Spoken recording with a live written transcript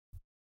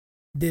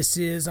This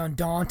is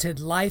Undaunted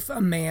Life,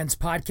 a Man's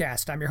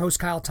Podcast. I'm your host,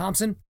 Kyle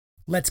Thompson.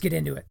 Let's get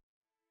into it.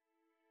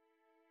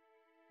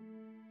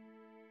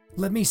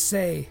 Let me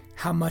say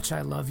how much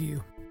I love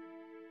you.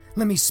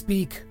 Let me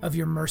speak of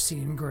your mercy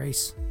and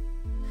grace.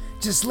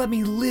 Just let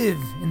me live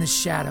in the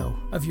shadow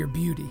of your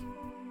beauty.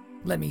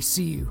 Let me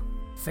see you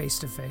face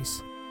to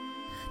face.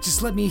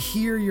 Just let me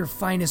hear your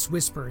finest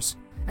whispers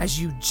as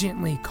you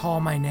gently call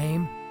my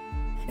name.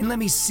 And let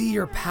me see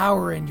your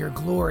power and your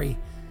glory.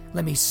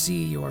 Let me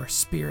see your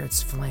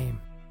spirit's flame.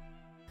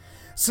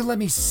 So let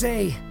me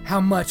say how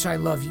much I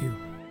love you.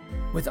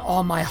 With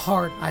all my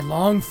heart I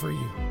long for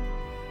you.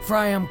 For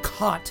I am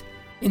caught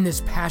in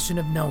this passion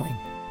of knowing,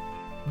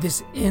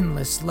 this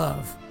endless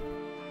love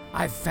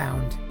I've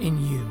found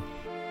in you.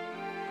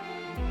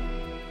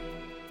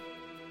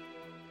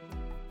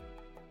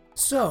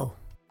 So,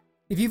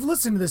 if you've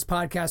listened to this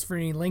podcast for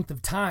any length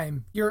of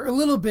time, you're a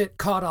little bit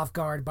caught off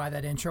guard by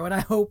that intro, and I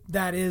hope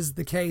that is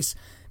the case,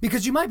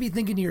 because you might be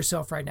thinking to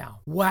yourself right now,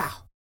 wow,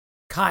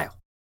 Kyle,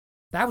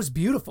 that was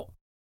beautiful.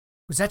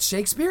 Was that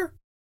Shakespeare?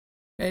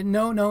 And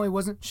no, it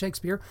wasn't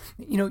Shakespeare.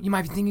 You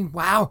might be thinking,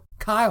 wow,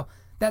 Kyle,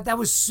 that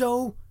was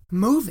so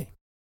moving.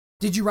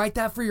 Did you write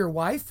that for your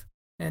wife?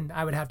 And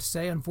I would have to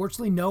say,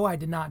 unfortunately, no, I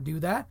did not do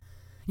that.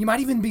 You might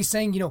even be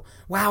saying,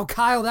 wow,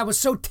 Kyle, that was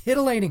so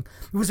titillating.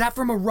 Was that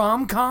from a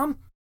rom-com?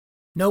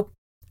 Nope.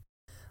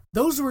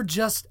 Those were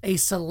just a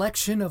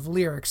selection of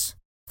lyrics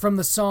from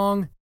the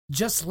song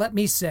Just Let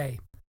Me Say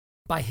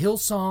by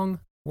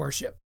Hillsong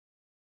Worship.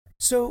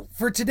 So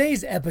for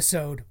today's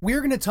episode,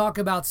 we're going to talk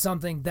about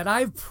something that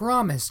I've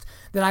promised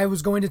that I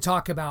was going to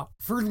talk about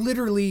for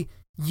literally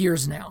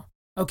years now.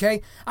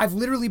 Okay, I've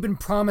literally been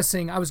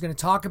promising I was going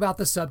to talk about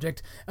the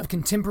subject of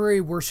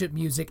contemporary worship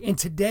music, and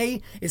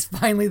today is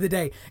finally the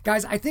day.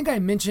 Guys, I think I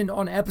mentioned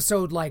on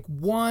episode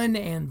 1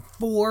 and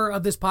 4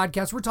 of this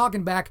podcast, we're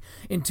talking back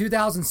in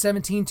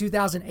 2017,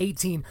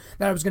 2018,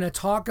 that I was going to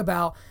talk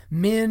about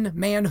men,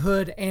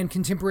 manhood, and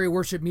contemporary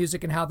worship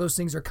music and how those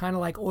things are kind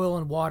of like oil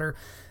and water.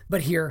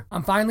 But here,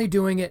 I'm finally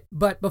doing it.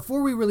 But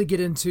before we really get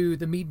into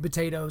the meat and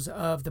potatoes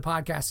of the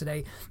podcast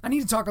today, I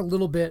need to talk a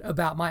little bit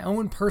about my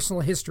own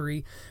personal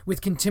history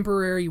with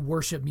contemporary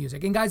worship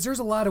music. And guys, there's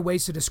a lot of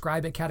ways to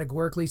describe it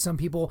categorically. Some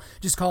people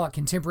just call it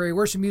contemporary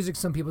worship music.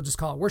 Some people just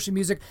call it worship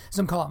music.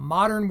 Some call it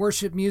modern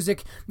worship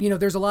music.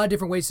 There's a lot of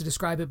different ways to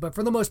describe it. But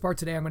for the most part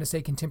today, I'm going to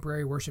say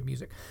contemporary worship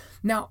music.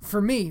 Now, for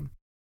me,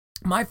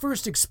 my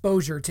first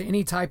exposure to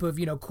any type of,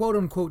 quote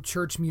unquote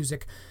church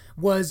music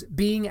was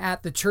being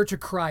at the Church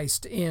of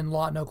Christ in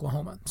Lawton,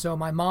 Oklahoma. So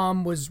my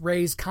mom was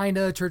raised kind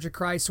of Church of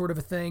Christ sort of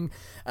a thing.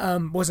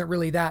 Wasn't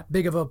really that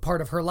big of a part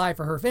of her life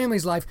or her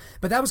family's life,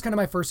 but that was kind of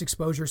my first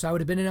exposure. So I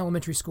would have been in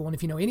elementary school. And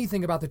if you know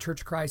anything about the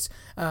Church of Christ,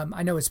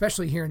 I know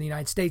especially here in the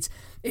United States,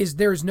 is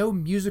there's no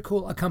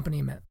musical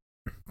accompaniment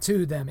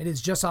to them. It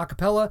is just a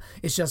cappella.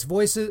 It's just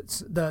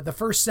voices, the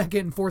first, second,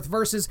 and fourth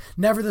verses,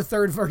 never the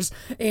third verse.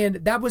 And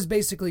that was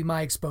basically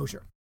my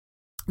exposure.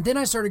 Then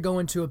I started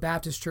going to a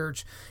Baptist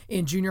church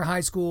in junior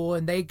high school,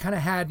 and they kind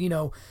of had,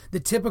 the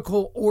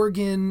typical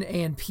organ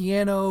and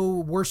piano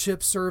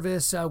worship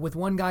service with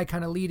one guy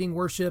kind of leading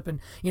worship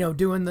and,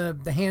 doing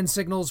the hand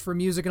signals for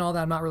music and all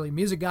that. I'm not really a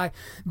music guy,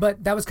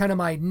 but that was kind of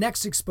my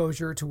next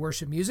exposure to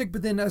worship music.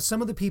 But then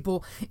some of the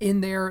people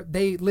in there,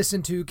 they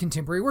listened to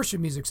contemporary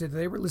worship music. So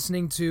they were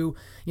listening to,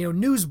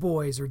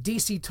 Newsboys or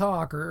DC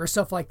Talk or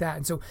stuff like that.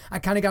 And so I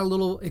kind of got a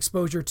little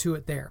exposure to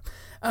it there.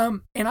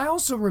 And I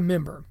also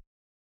remember,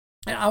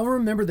 and I'll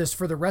remember this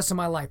for the rest of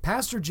my life,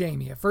 Pastor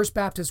Jamie at First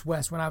Baptist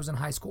West when I was in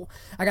high school.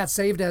 I got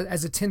saved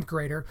as a 10th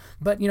grader,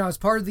 but I was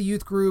part of the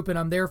youth group and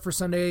I'm there for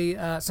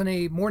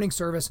Sunday morning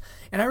service.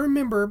 And I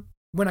remember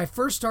when I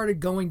first started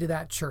going to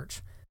that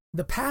church,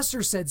 the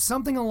pastor said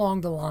something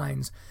along the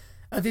lines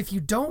of, if you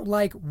don't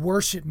like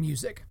worship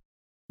music,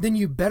 then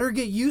you better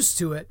get used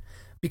to it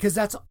because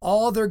that's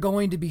all they're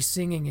going to be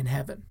singing in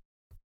heaven.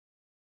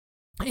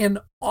 And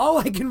all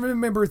I can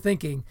remember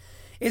thinking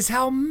is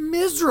how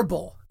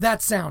miserable that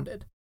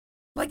sounded.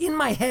 Like in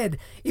my head,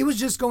 it was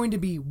just going to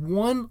be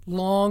one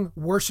long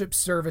worship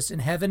service in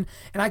heaven,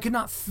 and I could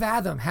not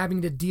fathom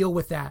having to deal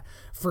with that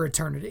for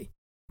eternity.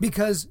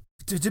 Because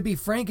to be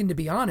frank and to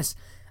be honest,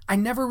 I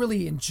never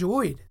really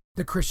enjoyed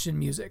the Christian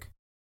music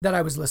that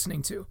I was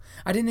listening to.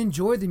 I didn't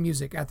enjoy the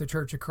music at the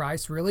Church of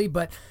Christ, really,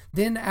 but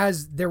then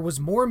as there was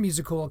more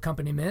musical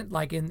accompaniment,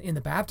 like in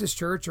the Baptist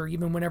church, or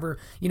even whenever,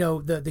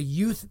 the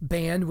youth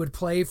band would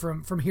play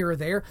from here or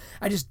there,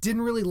 I just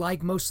didn't really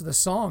like most of the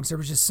songs. There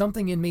was just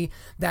something in me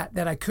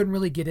that I couldn't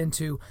really get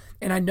into,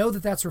 and I know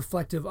that that's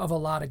reflective of a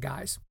lot of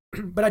guys.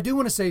 But I do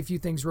want to say a few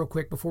things real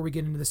quick before we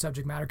get into the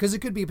subject matter, because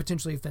it could be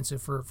potentially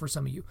offensive for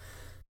some of you.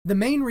 The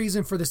main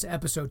reason for this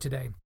episode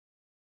today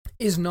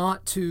is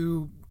not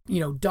to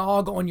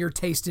dog on your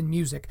taste in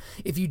music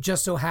if you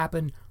just so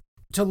happen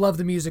to love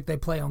the music they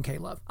play on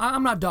K-Love.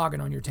 I'm not dogging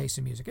on your taste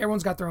in music.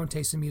 Everyone's got their own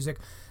taste in music.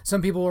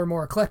 Some people are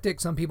more eclectic.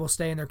 Some people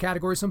stay in their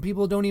category. Some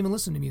people don't even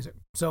listen to music.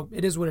 So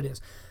it is what it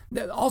is.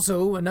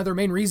 Also, another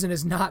main reason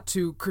is not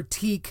to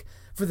critique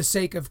for the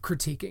sake of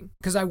critiquing,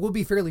 because I will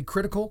be fairly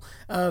critical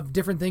of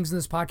different things in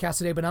this podcast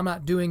today, but I'm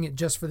not doing it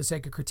just for the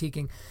sake of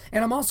critiquing.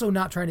 And I'm also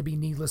not trying to be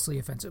needlessly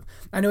offensive.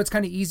 I know it's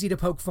kind of easy to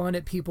poke fun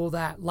at people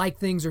that like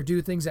things or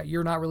do things that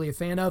you're not really a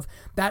fan of.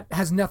 That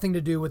has nothing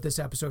to do with this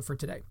episode for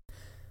today.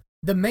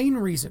 The main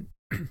reason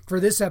for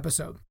this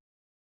episode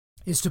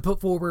is to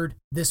put forward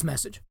this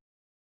message.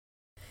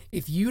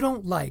 If you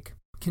don't like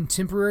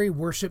contemporary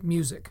worship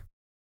music,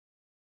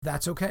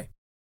 that's okay.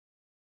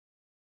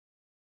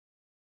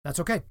 That's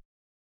okay.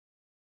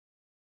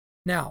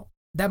 Now,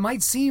 that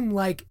might seem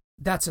like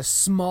that's a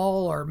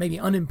small or maybe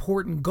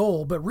unimportant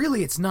goal, but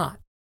really it's not.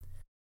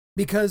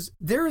 Because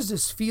there is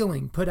this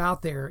feeling put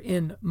out there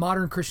in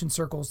modern Christian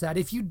circles that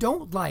if you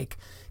don't like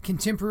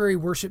contemporary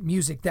worship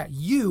music, that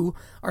you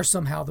are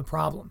somehow the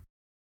problem.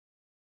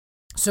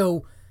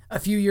 So a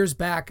few years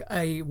back,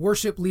 a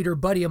worship leader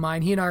buddy of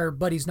mine, he and I are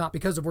buddies not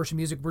because of worship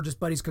music, we're just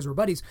buddies because we're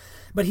buddies,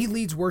 but he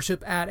leads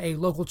worship at a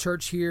local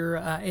church here,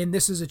 and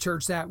this is a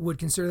church that would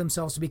consider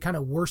themselves to be kind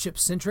of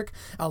worship-centric.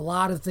 A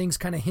lot of things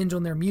kind of hinge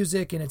on their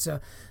music, and it's a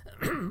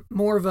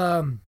more of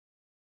a...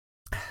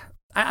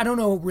 I don't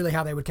know really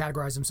how they would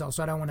categorize themselves,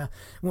 so I don't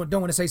want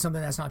to say something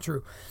that's not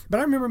true. But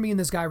I remember me and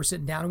this guy were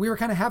sitting down, and we were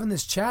kind of having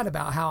this chat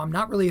about how I'm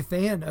not really a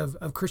fan of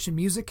Christian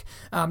music.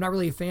 I'm not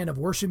really a fan of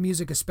worship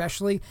music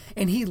especially.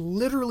 And he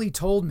literally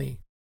told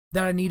me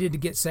that I needed to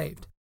get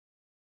saved.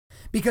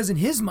 Because in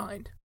his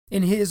mind,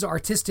 in his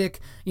artistic,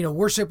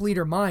 worship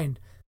leader mind,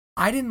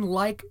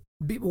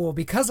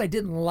 because I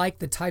didn't like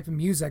the type of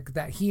music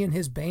that he and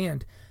his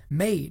band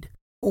made,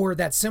 or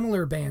that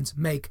similar bands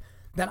make,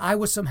 that I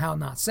was somehow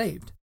not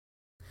saved.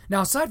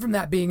 Now, aside from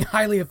that being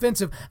highly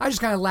offensive, I just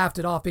kind of laughed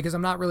it off because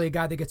I'm not really a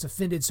guy that gets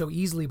offended so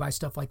easily by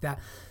stuff like that.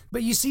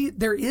 But you see,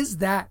 there is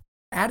that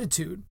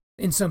attitude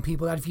in some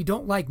people that if you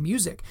don't like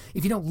music,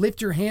 if you don't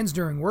lift your hands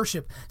during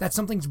worship, that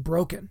something's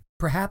broken.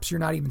 Perhaps you're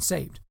not even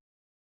saved.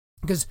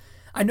 Because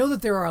I know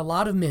that there are a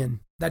lot of men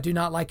that do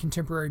not like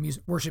contemporary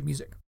worship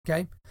music,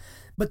 okay?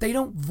 But they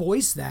don't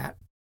voice that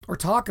or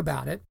talk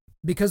about it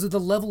because of the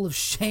level of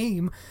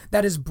shame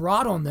that is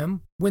brought on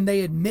them when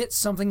they admit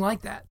something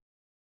like that.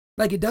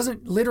 Like, it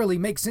doesn't literally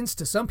make sense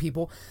to some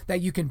people that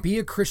you can be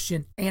a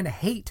Christian and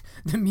hate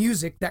the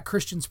music that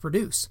Christians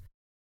produce.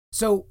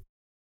 So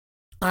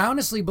I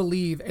honestly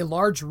believe a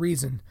large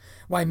reason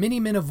why many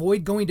men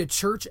avoid going to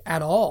church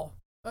at all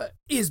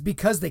is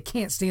because they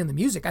can't stand the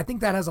music. I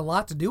think that has a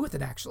lot to do with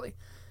it, actually.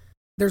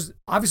 There's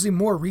obviously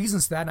more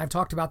reasons to that, and I've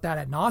talked about that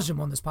ad nauseum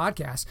on this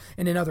podcast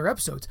and in other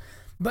episodes.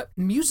 But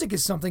music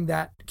is something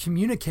that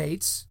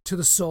communicates to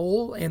the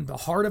soul and the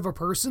heart of a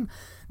person.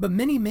 But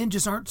many men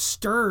just aren't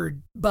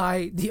stirred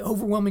by the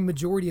overwhelming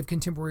majority of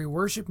contemporary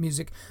worship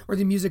music or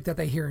the music that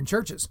they hear in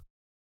churches.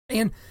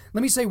 And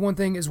let me say one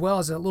thing as well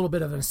as a little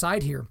bit of an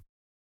aside here.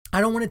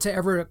 I don't want it to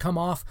ever come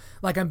off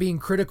like I'm being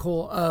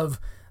critical of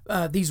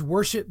these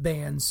worship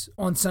bands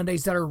on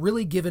Sundays that are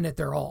really giving it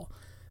their all.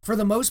 For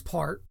the most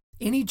part,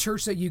 any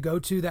church that you go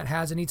to that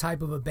has any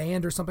type of a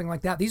band or something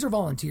like that, these are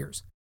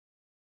volunteers.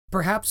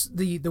 Perhaps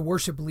the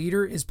worship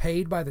leader is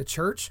paid by the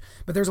church,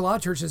 but there's a lot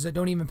of churches that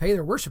don't even pay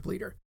their worship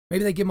leader.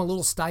 Maybe they give them a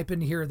little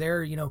stipend here or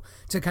there,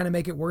 to kind of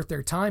make it worth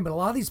their time. But a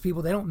lot of these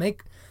people, they don't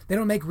make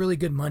really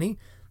good money.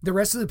 The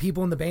rest of the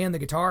people in the band,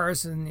 the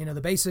guitarist and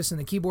the bassist and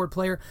the keyboard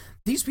player,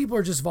 these people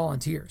are just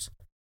volunteers.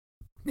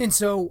 And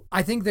so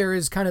I think there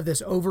is kind of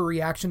this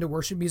overreaction to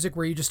worship music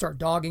where you just start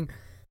dogging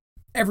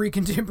every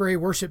contemporary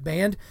worship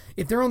band.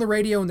 If they're on the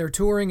radio and they're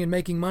touring and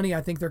making money,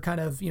 I think they're kind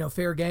of,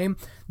 fair game.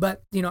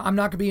 But, I'm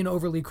not going to be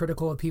overly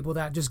critical of people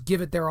that just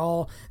give it their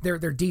all. They're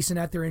decent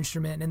at their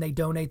instrument and they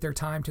donate their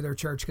time to their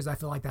church because I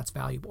feel like that's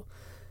valuable.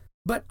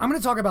 But I'm going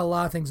to talk about a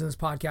lot of things in this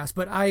podcast,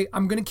 but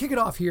I'm going to kick it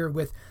off here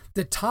with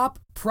the top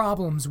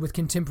problems with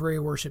contemporary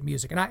worship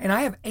music. And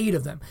I have 8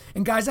 of them.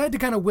 And guys, I had to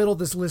kind of whittle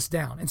this list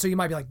down. And so you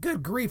might be like,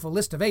 good grief, a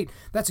list of 8.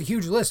 That's a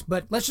huge list.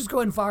 But let's just go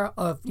ahead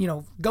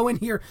and go in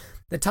here.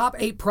 The top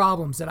 8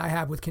 problems that I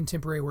have with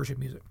contemporary worship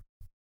music.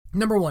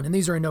 Number 1, and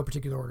these are in no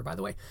particular order, by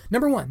the way.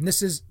 Number 1,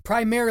 this is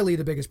primarily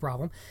the biggest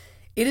problem.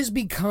 It has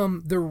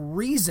become the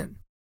reason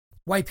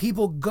why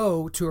people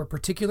go to a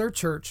particular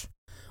church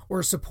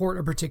or support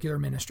a particular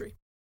ministry.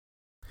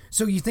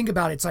 So you think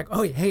about it, it's like,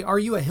 oh, hey, are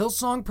you a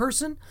Hillsong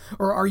person?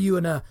 Or are you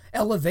an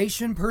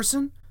Elevation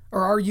person?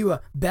 Or are you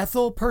a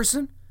Bethel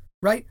person?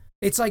 Right?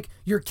 It's like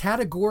you're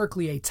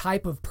categorically a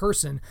type of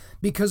person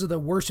because of the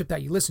worship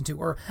that you listen to.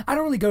 Or I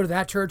don't really go to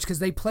that church because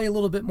they play a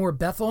little bit more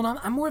Bethel, and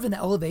I'm more of an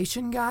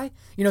Elevation guy.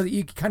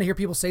 You kind of hear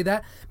people say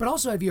that. But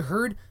also, have you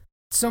heard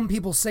some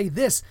people say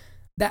this,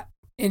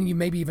 and you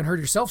maybe even heard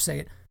yourself say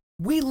it,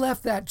 we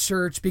left that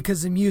church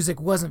because the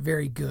music wasn't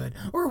very good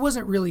or it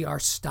wasn't really our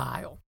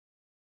style,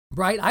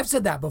 right? I've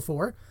said that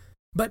before,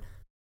 but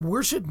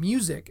worship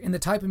music and the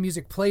type of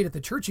music played at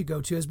the church you go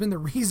to has been the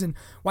reason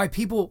why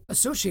people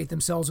associate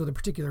themselves with a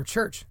particular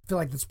church. I feel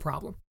like that's a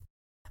problem.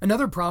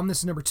 Another problem, this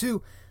is number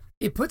 2,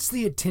 it puts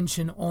the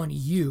attention on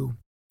you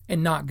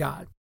and not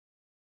God.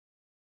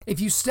 If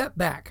you step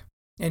back,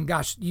 and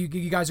gosh, you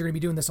guys are going to be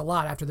doing this a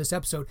lot after this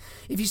episode,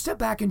 if you step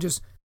back and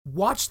just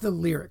watch the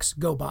lyrics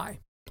go by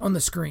on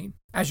the screen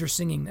as you're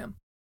singing them,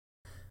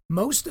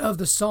 most of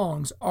the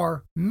songs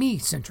are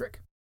me-centric.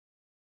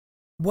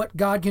 What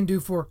God can do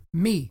for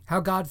me, how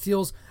God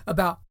feels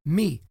about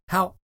me,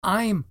 how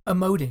I'm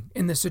emoting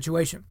in this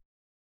situation.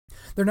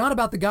 They're not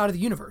about the God of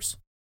the universe.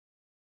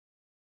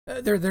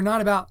 They're not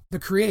about the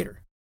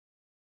creator.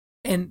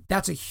 And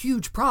that's a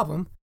huge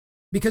problem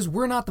because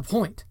we're not the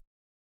point.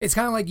 It's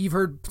kind of like you've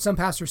heard some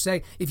pastors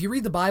say, if you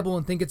read the Bible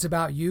and think it's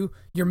about you,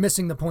 you're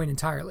missing the point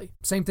entirely.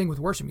 Same thing with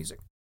worship music.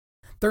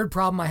 Third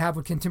problem I have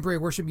with contemporary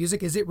worship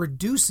music is it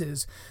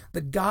reduces the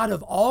God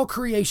of all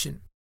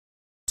creation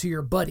to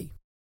your buddy.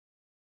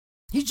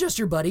 He's just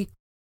your buddy.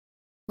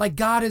 Like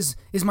God is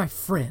my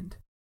friend.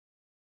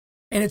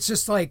 And it's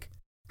just like,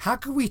 how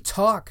could we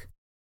talk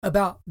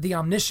about the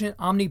omniscient,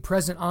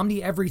 omnipresent,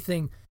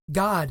 omni-everything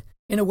God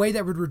in a way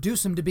that would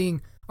reduce him to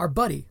being our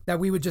buddy that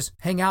we would just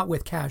hang out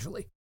with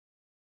casually?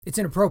 It's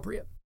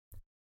inappropriate.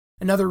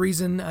 Another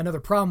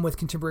problem with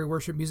contemporary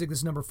worship music, this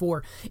is number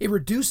 4, it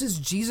reduces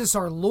Jesus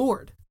our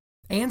Lord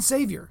and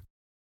Savior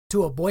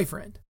to a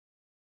boyfriend.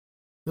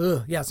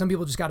 Ugh, yeah, some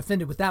people just got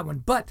offended with that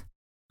one. But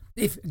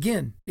if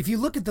you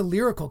look at the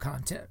lyrical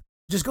content,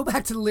 just go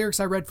back to the lyrics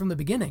I read from the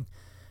beginning.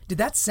 Did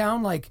that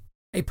sound like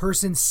a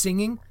person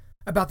singing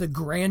about the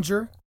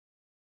grandeur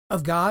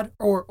of God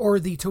or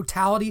the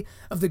totality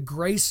of the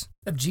grace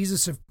of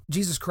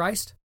Jesus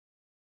Christ?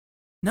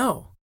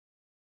 No.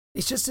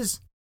 It's just this,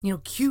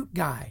 cute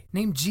guy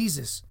named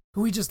Jesus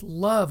who we just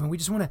love and we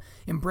just want to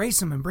embrace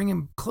him and bring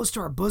him close to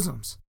our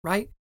bosoms,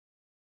 right?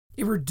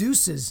 It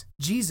reduces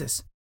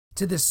Jesus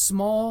to this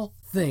small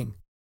thing,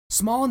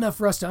 small enough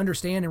for us to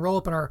understand and roll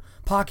up in our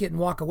pocket and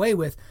walk away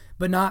with,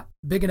 but not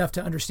big enough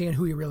to understand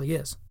who he really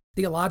is,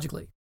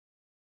 theologically.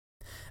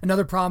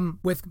 Another problem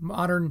with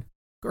modern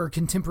or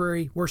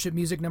contemporary worship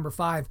music, number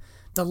 5,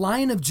 the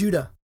Lion of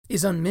Judah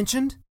is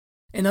unmentioned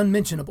and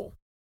unmentionable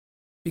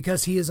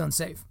because he is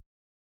unsafe.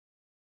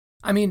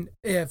 I mean,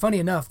 funny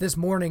enough, this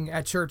morning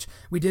at church,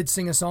 we did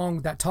sing a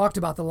song that talked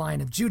about the Lion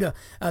of Judah.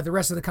 The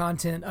rest of the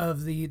content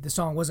of the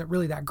song wasn't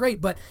really that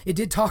great, but it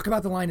did talk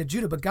about the Lion of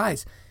Judah. But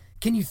guys,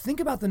 can you think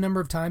about the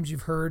number of times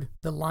you've heard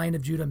the Lion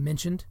of Judah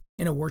mentioned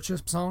in a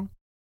worship song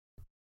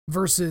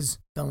versus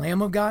the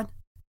Lamb of God?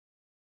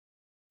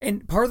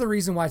 And part of the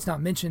reason why it's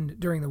not mentioned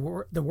during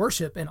the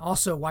worship, and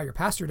also why your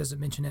pastor doesn't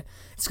mention it,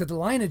 is because the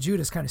Lion of Judah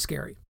is kind of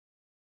scary.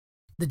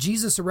 The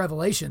Jesus of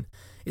Revelation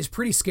is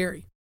pretty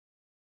scary.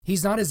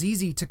 He's not as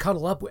easy to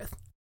cuddle up with.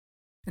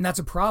 And that's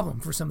a problem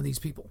for some of these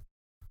people.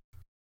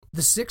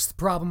 The 6th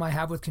problem I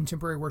have with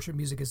contemporary worship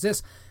music is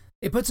this.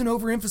 It puts an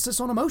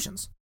overemphasis on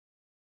emotions.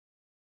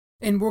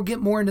 And we'll get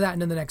more into that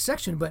in the next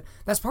section, but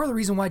that's part of the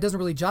reason why it doesn't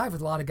really jive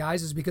with a lot of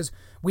guys is because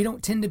we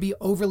don't tend to be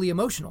overly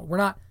emotional. We're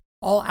not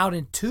all out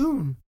in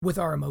tune with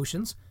our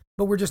emotions,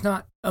 but we're just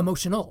not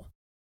emotional.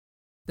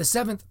 The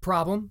 7th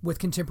problem with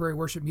contemporary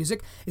worship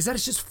music is that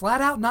it's just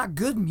flat out not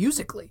good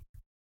musically.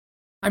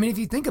 I mean, if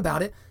you think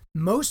about it,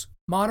 most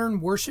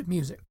modern worship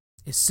music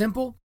is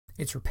simple,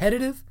 it's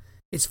repetitive,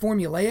 it's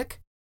formulaic.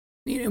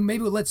 Maybe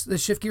let's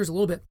shift gears a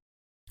little bit.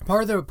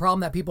 Part of the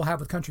problem that people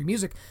have with country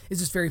music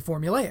is it's very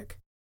formulaic.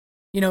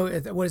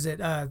 What is it?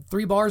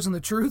 3 bars on the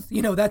truth.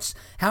 That's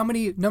how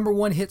many number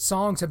 1 hit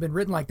songs have been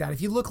written like that.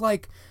 If you look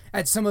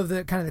at some of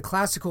the kind of the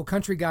classical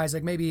country guys,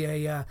 like maybe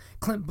a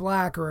Clint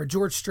Black or a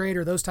George Strait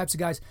or those types of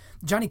guys,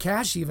 Johnny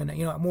Cash even,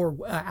 more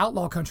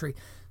outlaw country.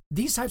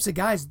 These types of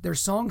guys, their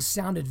songs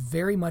sounded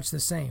very much the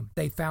same.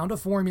 They found a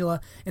formula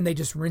and they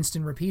just rinsed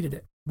and repeated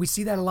it. We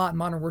see that a lot in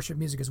modern worship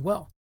music as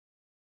well.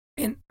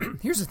 And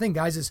here's the thing,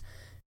 guys, is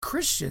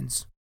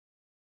Christians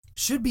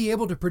should be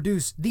able to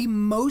produce the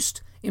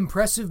most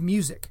impressive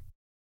music,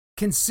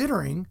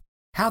 considering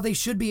how they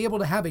should be able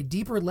to have a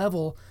deeper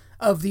level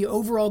of the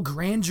overall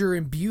grandeur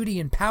and beauty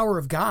and power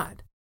of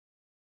God.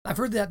 I've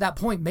heard that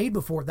point made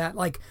before, that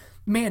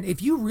man,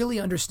 if you really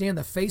understand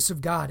the face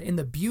of God and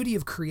the beauty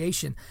of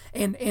creation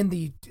and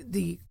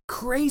the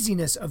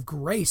craziness of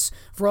grace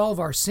for all of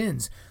our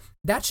sins,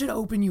 that should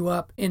open you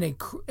up in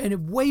a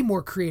way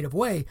more creative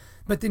way.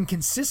 But then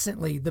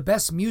consistently, the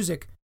best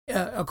music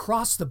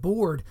across the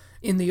board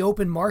in the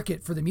open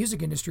market for the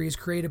music industry is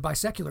created by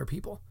secular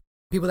people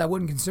that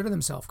wouldn't consider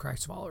themselves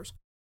Christ followers.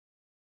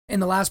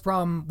 And the last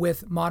problem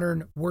with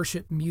modern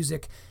worship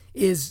music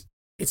is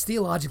it's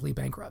theologically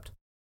bankrupt.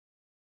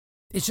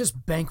 It's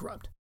just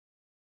bankrupt.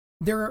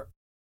 There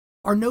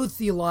are no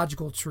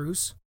theological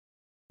truths.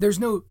 There's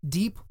no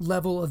deep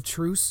level of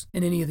truths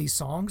in any of these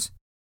songs.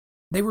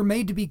 They were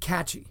made to be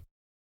catchy.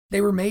 They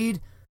were made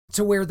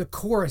to where the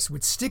chorus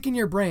would stick in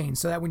your brain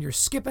so that when you're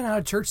skipping out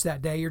of church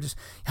that day, you're just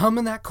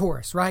humming that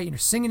chorus, right? And you're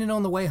singing it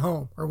on the way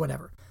home or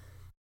whatever.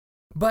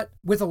 But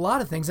with a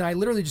lot of things, and I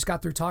literally just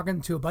got through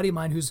talking to a buddy of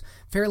mine who's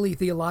fairly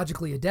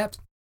theologically adept.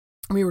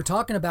 We were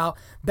talking about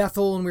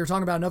Bethel and we were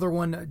talking about another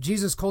one,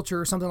 Jesus Culture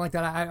or something like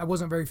that. I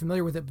wasn't very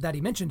familiar with it that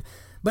he mentioned,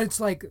 but it's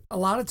like a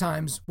lot of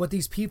times what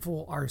these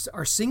people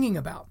are singing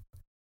about,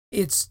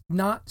 it's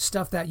not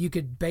stuff that you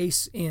could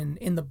base in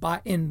the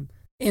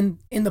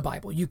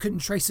Bible. You couldn't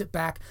trace it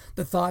back,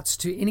 the thoughts,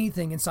 to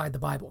anything inside the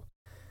Bible.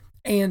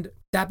 And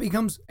that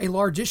becomes a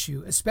large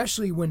issue,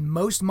 especially when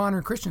most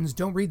modern Christians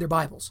don't read their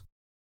Bibles.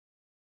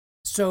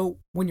 So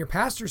when your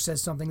pastor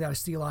says something that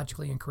is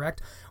theologically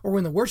incorrect, or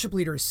when the worship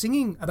leader is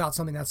singing about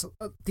something that's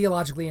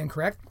theologically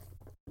incorrect,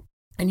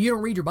 and you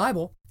don't read your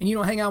Bible, and you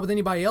don't hang out with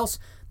anybody else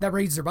that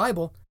reads their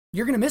Bible,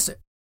 you're going to miss it.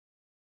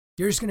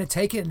 You're just going to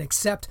take it and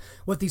accept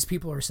what these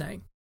people are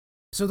saying.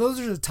 So those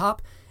are the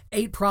top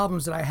 8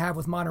 problems that I have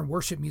with modern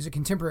worship music,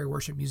 contemporary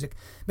worship music.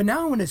 But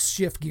now I want to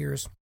shift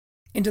gears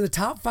into the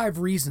top 5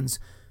 reasons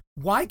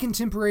why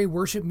contemporary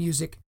worship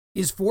music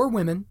is for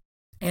women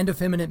and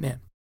effeminate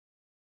men.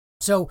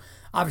 So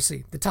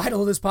obviously the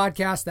title of this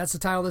podcast, that's the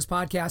title of this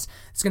podcast.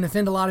 It's going to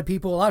offend a lot of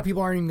people. A lot of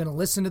people aren't even going to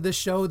listen to this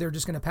show. They're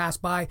just going to pass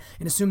by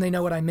and assume they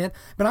know what I meant.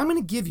 But I'm going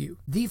to give you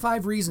the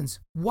 5 reasons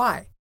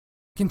why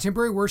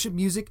contemporary worship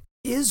music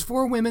is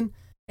for women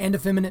and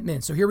effeminate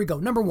men. So here we go.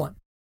 Number 1,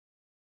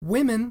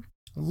 women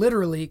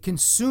literally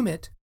consume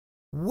it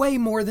way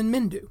more than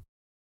men do.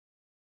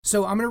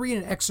 So I'm going to read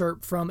an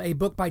excerpt from a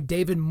book by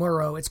David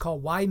Murrow. It's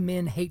called Why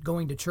Men Hate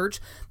Going to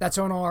Church. That's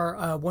on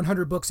our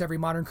 100 books every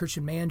modern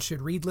Christian man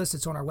should read list.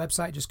 It's on our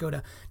website. Just go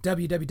to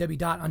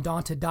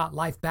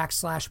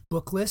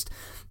www.undaunted.life/book list.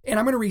 And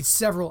I'm going to read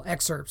several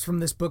excerpts from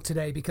this book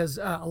today because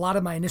a lot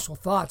of my initial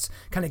thoughts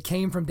kind of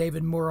came from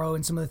David Murrow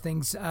and some of the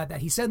things that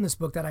he said in this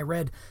book that I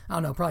read, I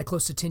don't know, probably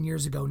close to 10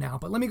 years ago now.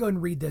 But let me go ahead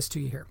and read this to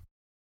you here.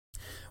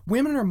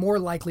 Women are more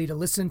likely to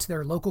listen to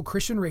their local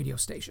Christian radio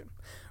station.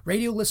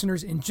 Radio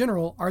listeners in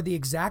general are the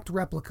exact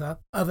replica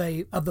of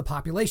the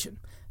population,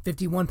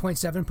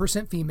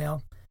 51.7%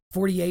 female,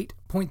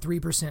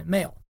 48.3%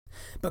 male.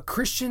 But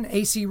Christian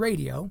AC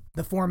radio,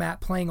 the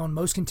format playing on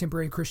most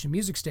contemporary Christian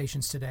music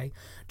stations today,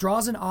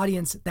 draws an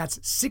audience that's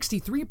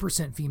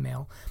 63%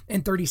 female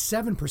and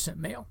 37%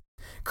 male.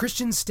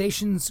 Christian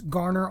stations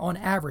garner on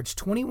average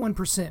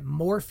 21%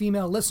 more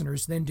female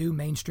listeners than do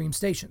mainstream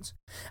stations.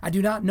 I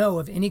do not know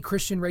of any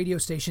Christian radio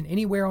station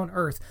anywhere on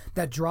earth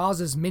that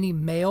draws as many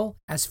male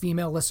as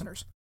female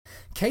listeners.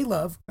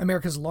 K-Love,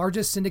 America's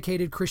largest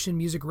syndicated Christian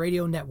music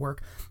radio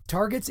network,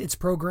 targets its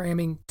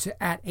programming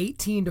at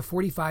 18 to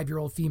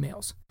 45-year-old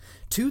females.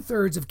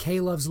 2/3 of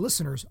K-Love's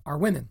listeners are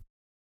women.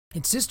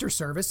 Its sister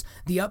service,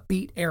 the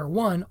upbeat Air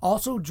One,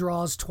 also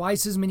draws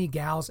twice as many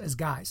gals as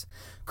guys.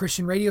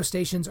 Christian radio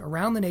stations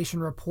around the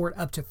nation report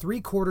up to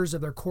 3/4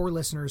 of their core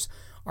listeners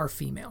are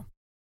female.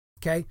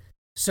 Okay?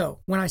 So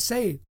when I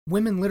say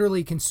women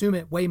literally consume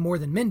it way more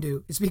than men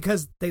do, it's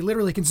because they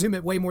literally consume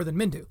it way more than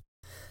men do.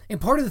 And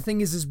part of the thing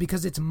is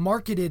because it's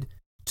marketed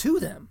to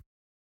them.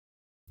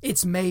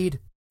 It's made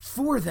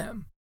for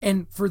them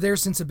and for their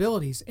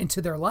sensibilities and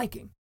to their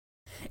liking.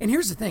 And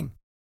here's the thing.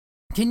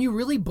 Can you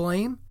really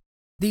blame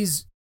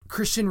these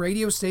Christian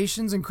radio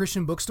stations and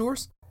Christian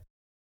bookstores?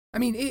 I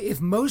mean,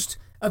 if most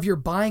of your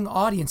buying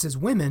audience is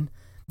women,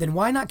 then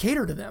why not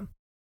cater to them?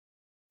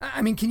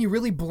 I mean, can you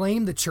really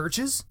blame the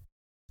churches?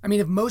 I mean,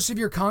 if most of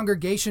your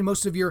congregation,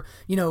 most of your,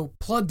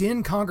 plugged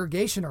in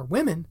congregation are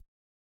women,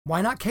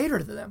 why not cater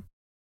to them?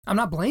 I'm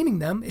not blaming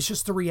them. It's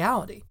just the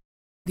reality.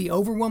 The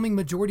overwhelming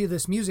majority of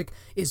this music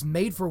is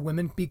made for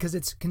women because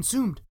it's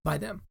consumed by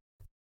them.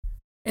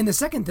 And the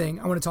second thing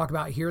I want to talk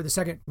about here, the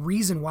second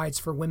reason why it's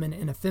for women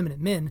and effeminate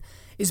men,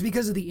 is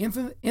because of the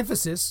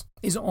emphasis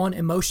is on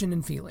emotion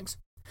and feelings.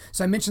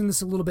 So I mentioned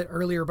this a little bit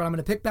earlier, but I'm going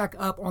to pick back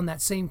up on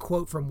that same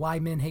quote from Why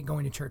Men Hate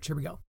Going to Church. Here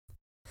we go.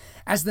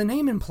 As the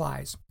name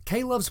implies,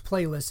 K-Love's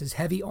playlist is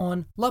heavy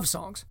on love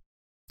songs,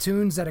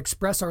 tunes that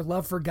express our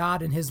love for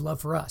God and His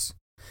love for us.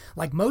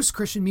 Like most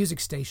Christian music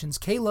stations,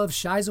 K-Love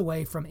shies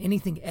away from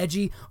anything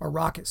edgy or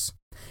raucous.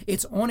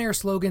 Its on-air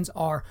slogans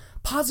are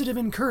positive,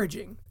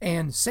 encouraging,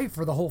 and safe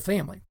for the whole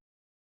family.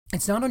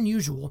 It's not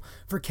unusual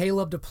for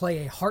K-Love to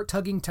play a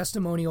heart-tugging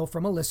testimonial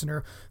from a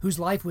listener whose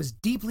life was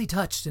deeply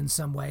touched in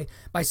some way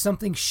by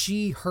something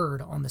she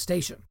heard on the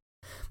station.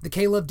 The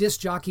K-Love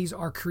disc jockeys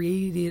have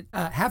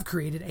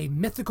created a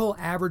mythical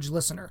average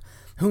listener,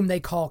 whom they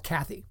call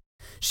Kathy.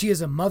 She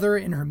is a mother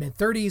in her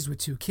mid-30s with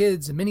 2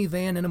 kids, a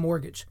minivan, and a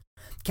mortgage.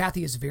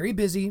 Kathy is very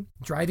busy,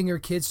 driving her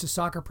kids to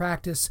soccer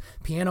practice,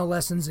 piano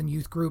lessons, and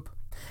youth group.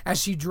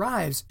 As she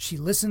drives, she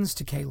listens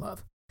to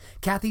K-Love.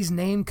 Kathy's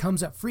name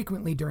comes up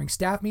frequently during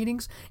staff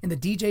meetings, and the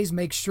DJs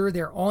make sure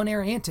their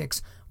on-air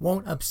antics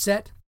won't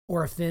upset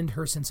or offend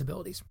her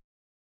sensibilities.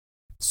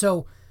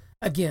 So,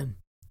 again,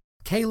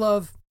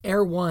 K-Love,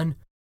 Air One,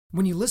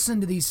 when you listen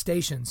to these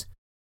stations,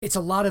 it's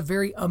a lot of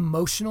very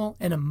emotional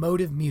and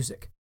emotive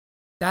music.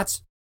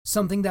 That's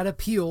something that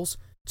appeals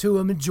to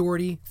a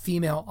majority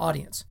female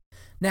audience.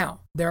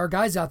 Now, there are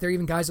guys out there,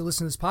 even guys that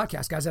listen to this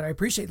podcast, guys that I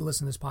appreciate to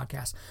listen to this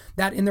podcast,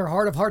 that in their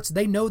heart of hearts,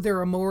 they know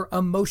they're a more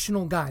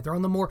emotional guy. They're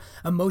on the more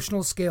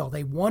emotional scale.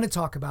 They want to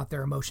talk about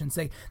their emotions.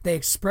 They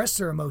express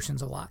their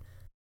emotions a lot.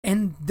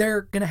 And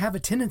they're going to have a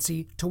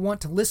tendency to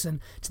want to listen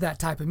to that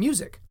type of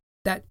music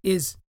that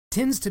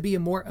tends to be a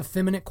more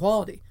effeminate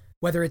quality,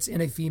 whether it's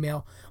in a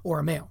female or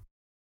a male.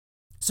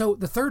 So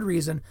the third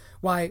reason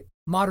why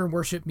modern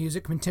worship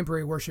music,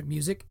 contemporary worship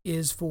music,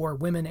 is for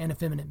women and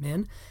effeminate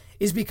men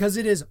is because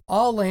it is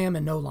all lamb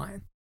and no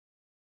lion.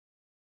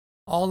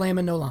 All lamb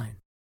and no lion.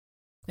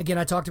 Again,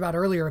 I talked about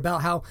earlier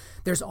about how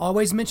there's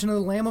always mention of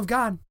the Lamb of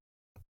God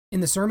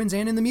in the sermons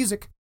and in the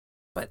music.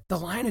 But the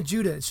Lion of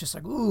Judah, it's just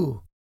like,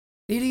 ooh,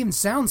 it even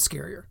sounds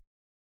scarier.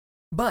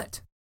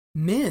 But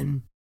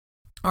men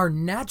are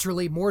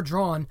naturally more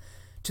drawn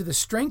to the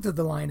strength of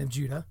the Lion of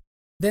Judah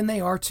than they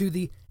are to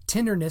the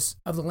tenderness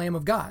of the Lamb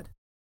of God.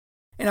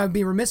 And I'd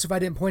be remiss if I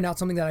didn't point out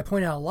something that I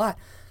point out a lot.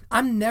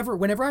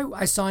 Whenever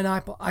I sign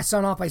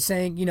off by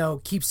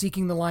saying, keep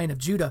seeking the Lion of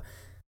Judah,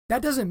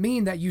 that doesn't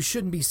mean that you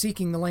shouldn't be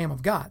seeking the Lamb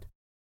of God.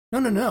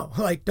 No.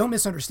 Like, don't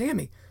misunderstand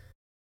me.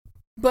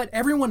 But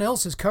everyone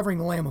else is covering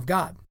the Lamb of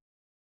God.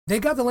 They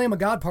got the Lamb of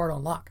God part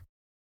on lock.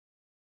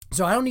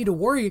 So I don't need to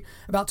worry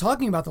about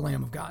talking about the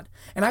Lamb of God.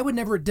 And I would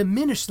never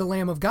diminish the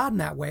Lamb of God in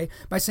that way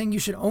by saying you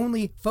should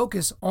only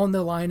focus on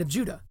the Lion of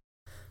Judah.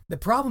 The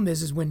problem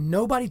is when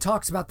nobody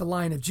talks about the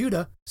Lion of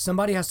Judah,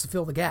 somebody has to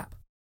fill the gap.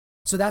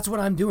 So that's what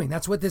I'm doing.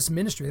 That's what this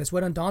ministry, that's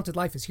what Undaunted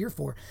Life is here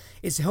for,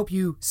 is to help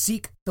you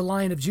seek the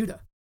Lion of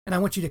Judah. And I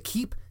want you to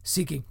keep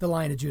seeking the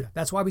Lion of Judah.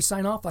 That's why we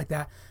sign off like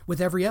that with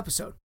every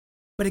episode.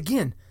 But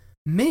again,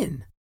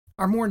 men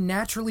are more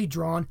naturally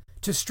drawn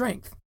to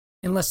strength,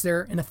 unless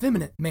they're an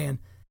effeminate man,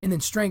 and then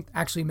strength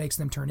actually makes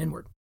them turn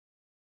inward.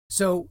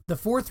 So the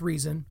fourth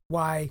reason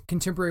why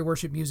contemporary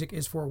worship music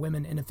is for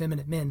women and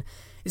effeminate men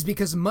is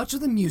because much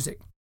of the music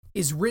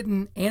is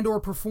written and or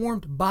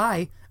performed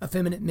by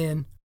effeminate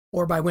men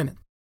or by women.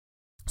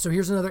 So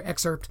here's another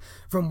excerpt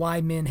from Why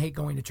Men Hate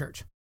Going to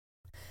Church.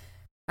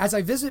 As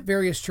I visit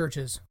various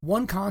churches,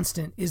 one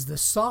constant is the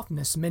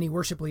softness many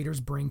worship leaders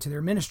bring to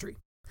their ministry.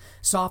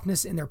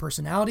 Softness in their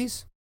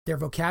personalities, their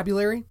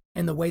vocabulary,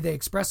 and the way they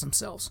express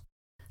themselves.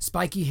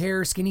 Spiky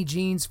hair, skinny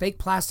jeans, fake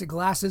plastic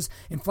glasses,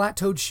 and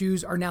flat-toed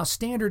shoes are now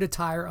standard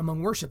attire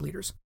among worship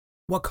leaders.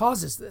 What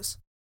causes this?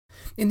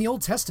 In the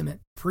Old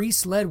Testament,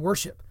 priests led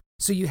worship,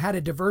 so you had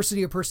a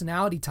diversity of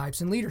personality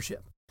types in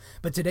leadership.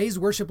 But today's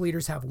worship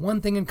leaders have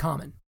one thing in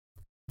common.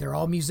 They're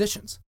all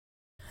musicians.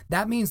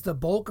 That means the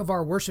bulk of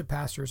our worship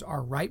pastors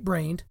are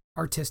right-brained,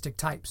 artistic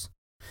types.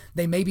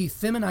 They may be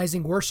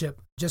feminizing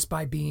worship just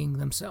by being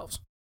themselves.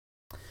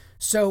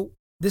 So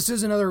this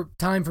is another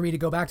time for me to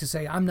go back to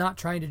say, I'm not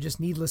trying to just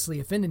needlessly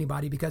offend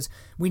anybody because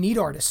we need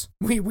artists.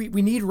 We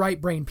need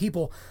right-brained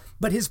people.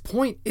 But his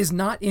point is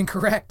not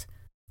incorrect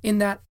in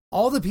that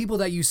all the people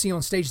that you see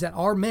on stage that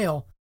are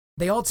male,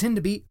 they all tend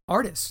to be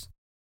artists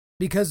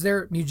because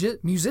they're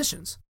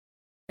musicians.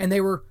 And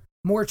they were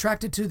more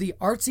attracted to the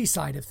artsy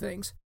side of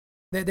things.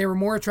 They were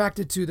more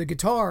attracted to the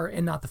guitar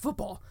and not the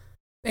football.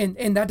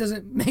 And that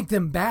doesn't make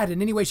them bad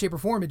in any way, shape, or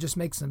form. It just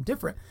makes them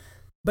different.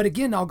 But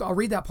again, I'll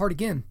read that part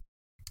again.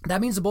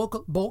 That means the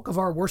bulk of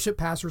our worship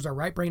pastors are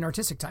right-brain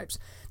artistic types.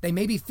 They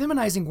may be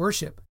feminizing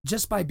worship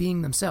just by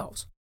being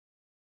themselves.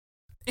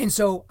 And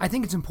so I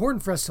think it's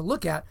important for us to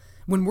look at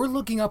when we're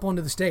looking up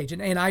onto the stage.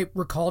 And I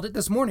recalled it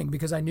this morning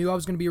because I knew I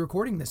was going to be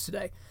recording this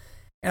today.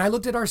 And I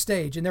looked at our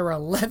stage and there were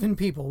 11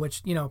 people,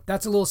 which,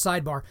 that's a little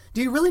sidebar.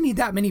 Do you really need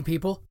that many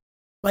people?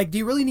 Like, do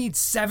you really need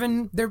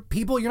 7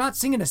 people? You're not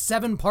singing a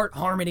 7-part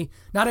harmony.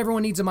 Not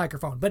everyone needs a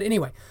microphone. But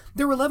anyway,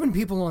 there were 11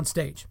 people on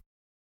stage.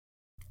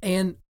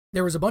 And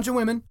there was a bunch of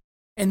women,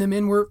 and the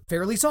men were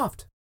fairly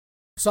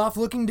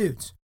soft-looking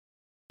dudes.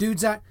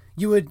 Dudes that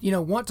you would,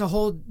 want to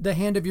hold the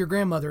hand of your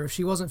grandmother if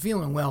she wasn't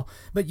feeling well,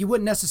 but you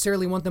wouldn't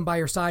necessarily want them by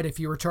your side if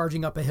you were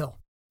charging up a hill,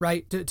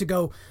 right? To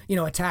go,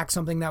 attack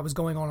something that was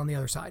going on the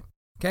other side,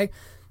 okay?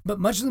 But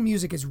much of the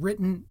music is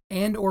written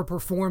and or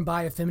performed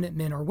by effeminate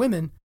men or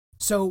women,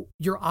 so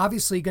you're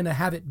obviously going to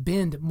have it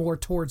bend more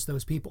towards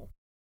those people.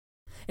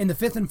 And the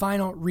fifth and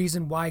final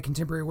reason why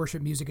contemporary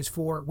worship music is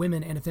for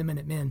women and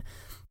effeminate men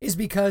is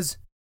because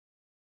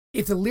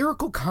if the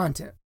lyrical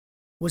content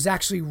was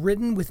actually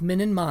written with men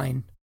in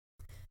mind,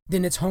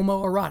 then it's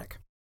homoerotic.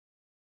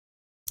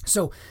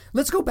 So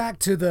let's go back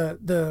to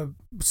the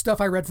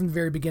stuff I read from the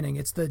very beginning.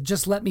 It's the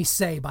Just Let Me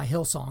Say by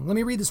Hillsong. Let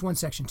me read this one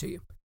section to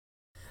you.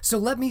 So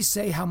let me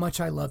say how much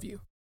I love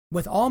you.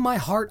 With all my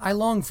heart I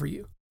long for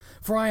you,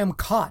 for I am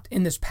caught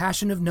in this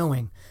passion of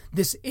knowing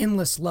this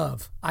endless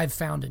love I've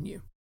found in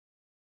you.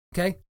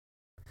 Okay?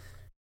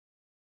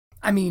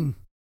 I mean,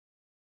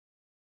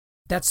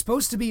 that's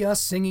supposed to be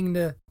us singing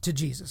to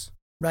Jesus,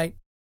 right?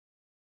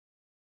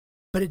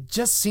 But it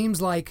just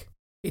seems like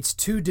it's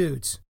two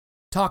dudes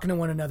talking to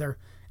one another,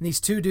 and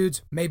these two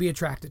dudes may be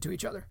attracted to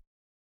each other.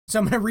 So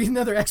I'm going to read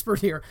another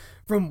expert here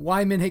from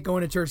Why Men Hate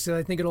Going to Church, so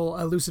I think it'll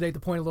elucidate the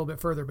point a little bit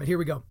further, but here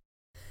we go.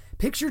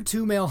 Picture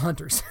two male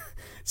hunters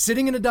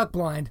sitting in a duck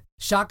blind,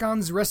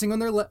 shotguns resting on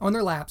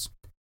their laps.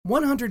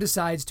 One hunter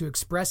decides to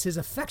express his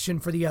affection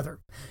for the other,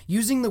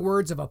 using the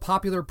words of a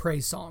popular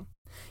praise song.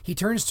 He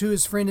turns to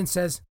his friend and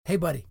says, "Hey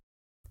buddy,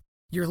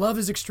 your love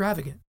is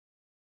extravagant.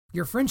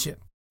 Your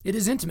friendship, it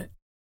is intimate.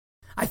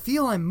 I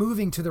feel I'm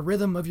moving to the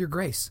rhythm of your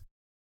grace.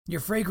 Your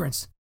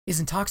fragrance is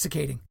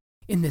intoxicating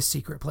in this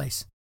secret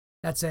place."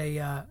 That's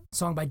a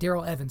song by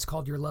Daryl Evans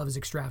called Your Love is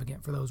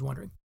Extravagant, for those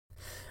wondering.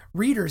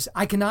 Readers,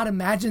 I cannot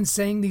imagine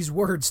saying these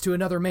words to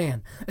another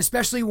man,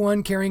 especially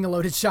one carrying a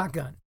loaded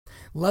shotgun.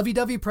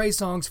 Lovey-dovey praise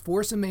songs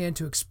force a man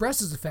to express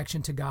his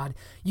affection to God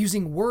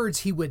using words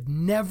he would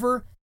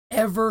never,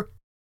 ever,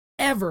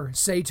 ever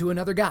say to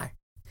another guy,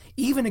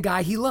 even a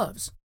guy he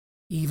loves,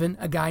 even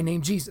a guy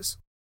named Jesus.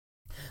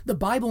 The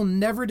Bible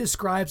never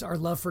describes our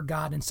love for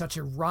God in such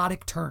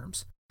erotic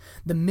terms.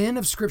 The men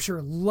of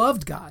Scripture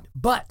loved God,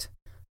 but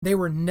they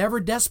were never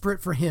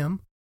desperate for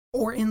Him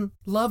or in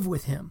love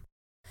with Him.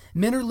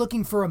 Men are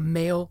looking for a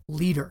male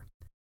leader,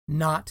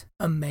 not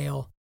a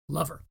male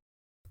lover.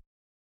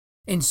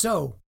 And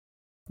so,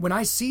 when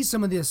I see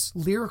some of this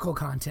lyrical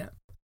content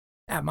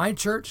at my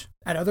church,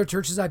 at other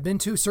churches I've been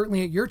to,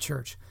 certainly at your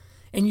church,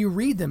 and you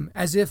read them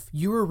as if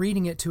you were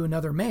reading it to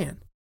another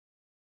man,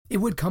 it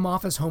would come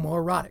off as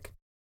homoerotic.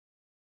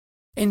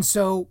 And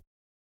so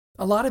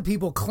a lot of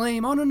people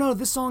claim, oh, no,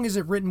 this song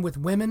isn't written with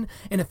women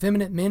and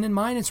effeminate men in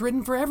mind. It's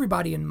written for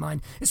everybody in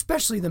mind,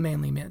 especially the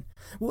manly men.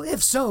 Well,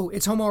 if so,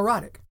 it's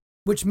homoerotic,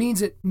 which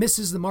means it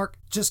misses the mark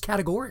just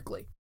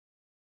categorically.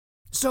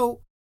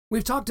 So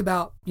we've talked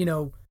about,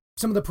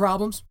 some of the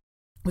problems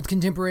with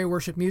contemporary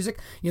worship music,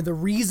 the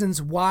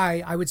reasons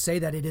why I would say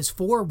that it is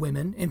for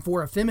women and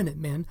for effeminate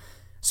men.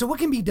 So what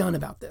can be done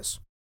about this?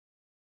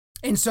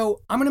 And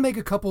so I'm going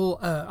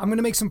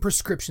to make some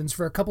prescriptions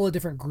for a couple of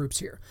different groups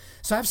here.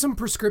 So I have some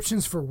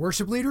prescriptions for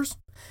worship leaders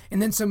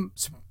and then some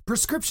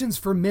prescriptions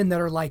for men that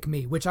are like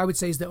me, which I would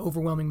say is the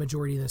overwhelming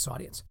majority of this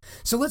audience.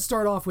 So let's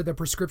start off with the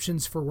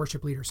prescriptions for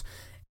worship leaders.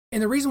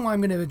 And the reason why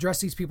I'm going to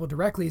address these people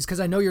directly is because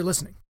I know you're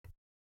listening.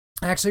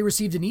 I actually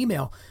received an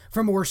email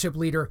from a worship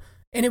leader,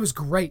 and it was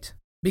great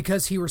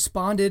because he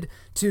responded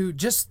to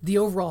just the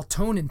overall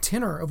tone and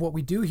tenor of what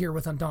we do here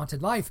with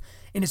Undaunted Life,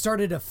 and it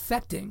started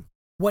affecting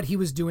what he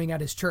was doing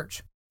at his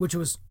church, which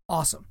was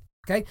awesome.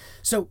 Okay.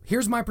 So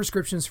here's my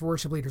prescriptions for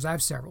worship leaders. I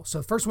have several. So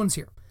the first one's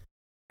here.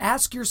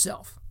 Ask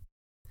yourself,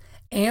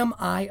 am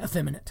I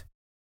effeminate?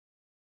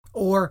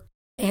 Or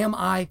am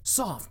I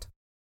soft?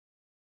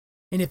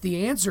 And if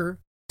the answer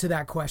to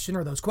that question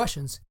or those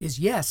questions is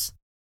yes,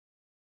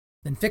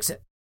 then fix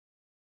it.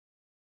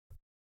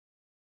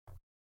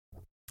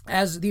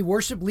 As the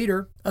worship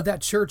leader of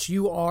that church,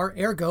 you are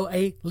ergo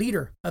a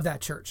leader of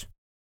that church.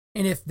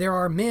 And if there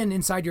are men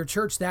inside your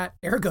church, that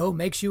ergo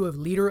makes you a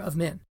leader of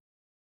men.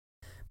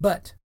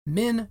 But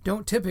men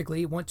don't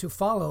typically want to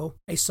follow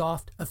a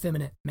soft,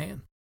 effeminate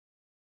man.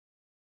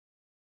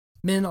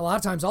 Men a lot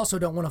of times also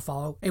don't want to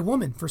follow a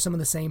woman for some of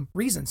the same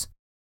reasons,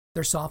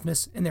 their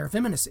softness and their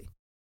effeminacy.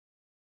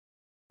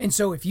 And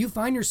so if you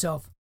find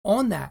yourself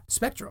on that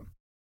spectrum,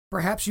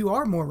 perhaps you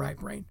are more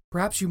right-brained.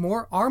 Perhaps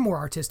you are more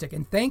artistic.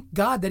 And thank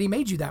God that He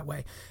made you that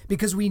way,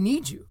 because we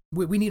need you.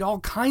 We need all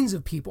kinds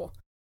of people.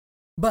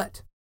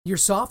 But your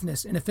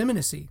softness and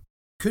effeminacy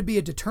could be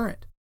a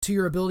deterrent to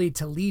your ability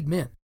to lead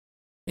men,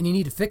 and you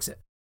need to fix it.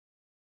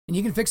 And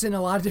you can fix it in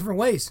a lot of different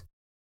ways.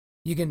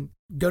 You can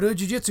go to a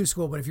jiu-jitsu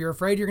school, but if you're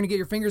afraid you're going to get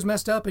your fingers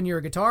messed up and you're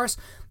a guitarist,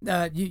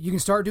 you can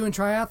start doing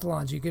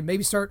triathlons. You can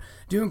maybe start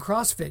doing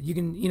CrossFit. You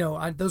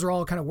can, those are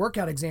all kind of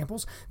workout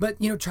examples, but,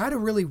 try to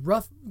really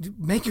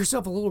make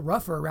yourself a little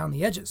rougher around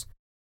the edges.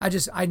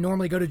 I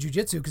normally go to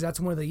jiu-jitsu because that's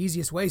one of the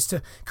easiest ways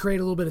to create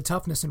a little bit of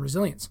toughness and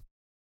resilience.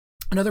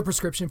 Another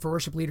prescription for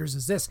worship leaders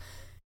is this: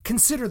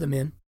 consider the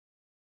men.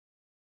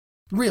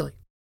 Really,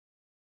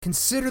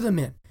 consider the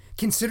men.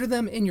 Consider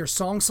them in your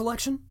song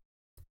selection.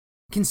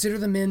 Consider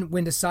the men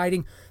when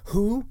deciding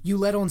who you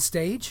let on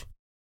stage,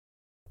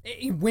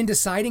 when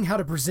deciding how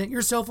to present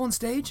yourself on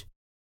stage.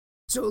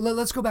 So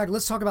let's go back.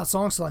 Let's talk about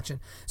song selection.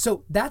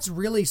 So that's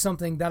really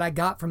something that I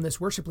got from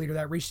this worship leader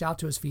that reached out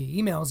to us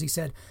via emails. He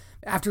said,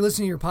 after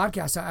listening to your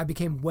podcast, I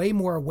became way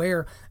more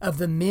aware of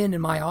the men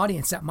in my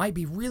audience that might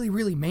be really,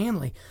 really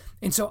manly.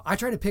 And so I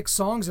try to pick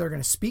songs that are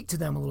going to speak to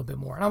them a little bit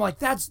more. And I'm like,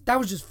 that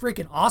was just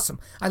freaking awesome.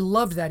 I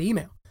loved that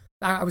email.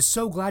 I was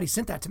so glad he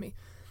sent that to me.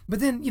 But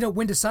then,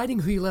 when deciding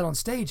who you let on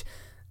stage,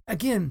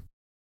 again,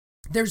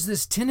 there's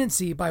this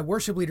tendency by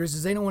worship leaders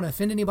is they don't want to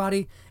offend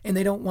anybody and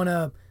they don't want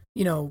to,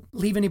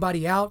 leave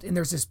anybody out. And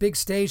there's this big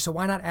stage, so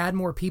why not add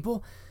more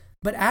people?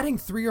 But adding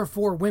 3 or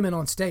 4 women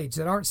on stage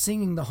that aren't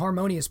singing the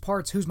harmonious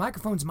parts, whose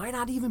microphones might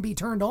not even be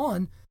turned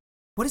on,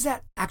 what is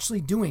that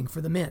actually doing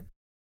for the men?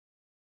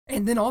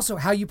 And then also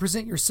how you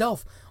present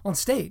yourself on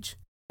stage.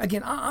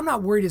 Again, I'm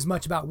not worried as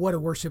much about what a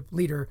worship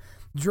leader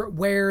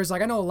wears.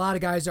 Like, I know a lot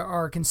of guys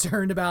are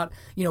concerned about,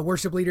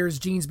 worship leaders'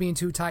 jeans being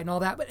too tight and all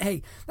that. But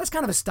hey, that's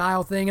kind of a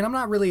style thing. And I'm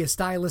not really a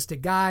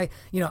stylistic guy.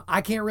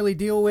 I can't really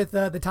deal with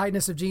the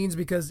tightness of jeans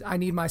because I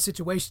need my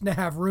situation to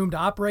have room to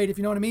operate, if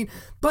you know what I mean.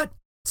 But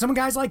some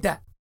guys like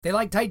that. They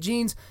like tight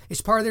jeans. It's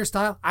part of their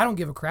style. I don't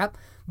give a crap.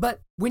 But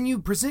when you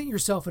present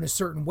yourself in a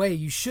certain way,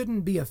 you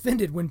shouldn't be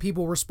offended when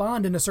people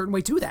respond in a certain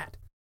way to that.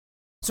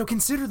 So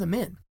consider the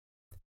men.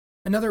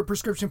 Another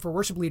prescription for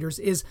worship leaders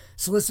is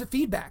solicit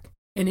feedback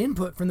and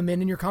input from the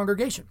men in your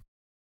congregation.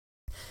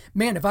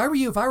 Man, if I were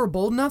you, if I were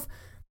bold enough,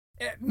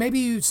 maybe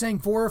you sang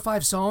 4 or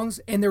 5 songs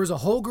and there was a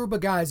whole group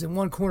of guys in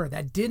one corner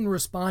that didn't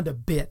respond a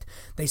bit.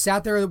 They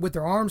sat there with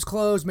their arms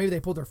closed. Maybe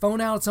they pulled their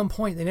phone out at some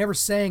point. They never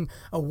sang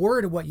a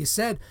word of what you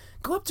said.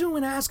 Go up to them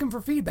and ask them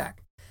for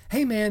feedback.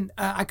 Hey man,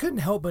 I couldn't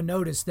help but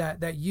notice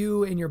that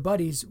you and your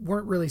buddies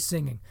weren't really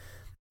singing.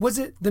 Was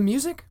it the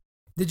music?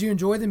 Did you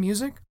enjoy the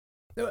music?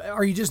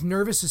 Are you just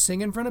nervous to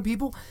sing in front of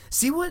people?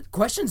 See what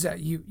questions that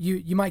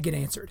you might get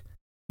answered.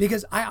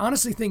 Because I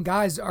honestly think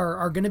guys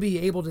are going to be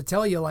able to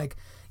tell you like,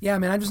 yeah,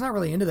 man, I'm just not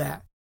really into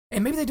that.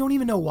 And maybe they don't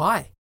even know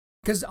why.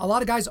 Because a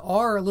lot of guys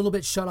are a little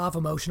bit shut off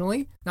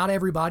emotionally. Not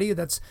everybody.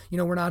 That's,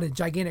 we're not a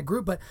gigantic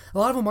group, but a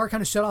lot of them are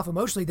kind of shut off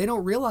emotionally. They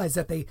don't realize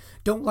that they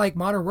don't like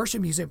modern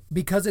worship music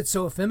because it's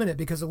so effeminate,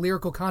 because the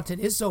lyrical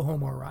content is so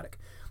homoerotic.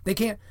 They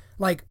can't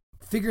like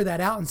figure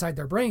that out inside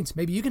their brains.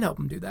 Maybe you can help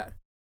them do that.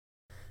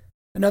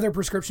 Another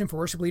prescription for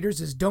worship leaders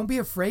is don't be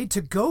afraid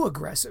to go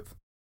aggressive.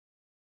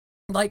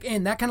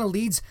 And that kind of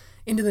leads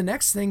into the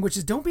next thing, which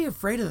is don't be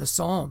afraid of the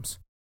Psalms.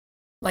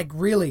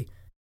 Really,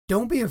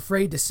 don't be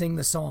afraid to sing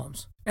the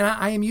Psalms. And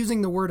I am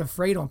using the word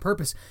afraid on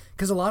purpose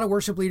because a lot of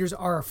worship leaders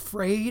are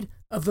afraid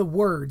of the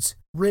words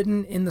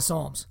written in the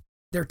Psalms.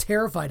 They're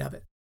terrified of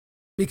it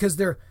because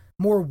they're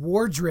more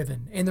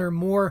war-driven and they're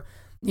more,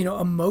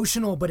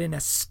 emotional, but in a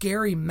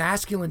scary,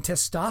 masculine,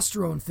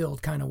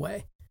 testosterone-filled kind of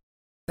way.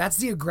 That's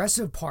the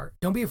aggressive part.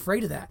 Don't be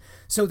afraid of that.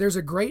 So there's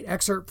a great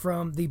excerpt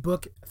from the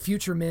book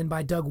Future Men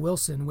by Doug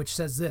Wilson, which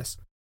says this: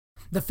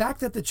 the fact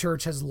that the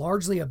church has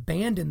largely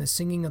abandoned the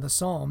singing of the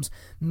Psalms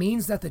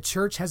means that the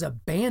church has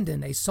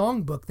abandoned a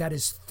songbook that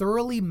is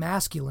thoroughly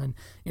masculine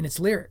in its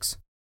lyrics.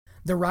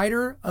 The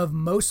writer of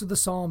most of the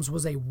Psalms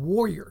was a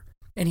warrior,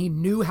 and he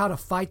knew how to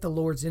fight the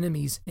Lord's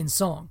enemies in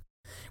song.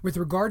 With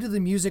regard to the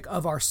music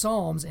of our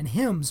psalms and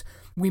hymns,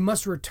 we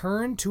must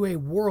return to a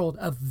world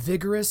of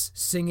vigorous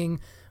singing,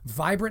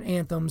 vibrant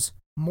anthems,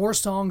 more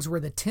songs where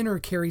the tenor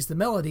carries the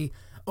melody,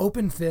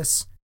 open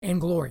fists,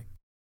 and glory.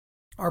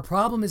 Our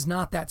problem is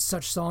not that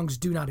such songs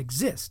do not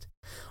exist.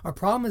 Our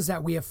problem is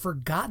that we have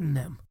forgotten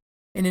them.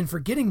 And in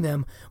forgetting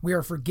them, we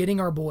are forgetting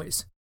our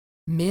boys.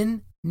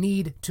 Men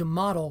need to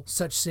model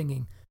such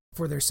singing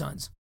for their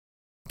sons.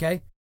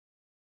 Okay?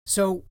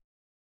 So,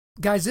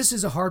 guys, this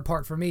is a hard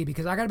part for me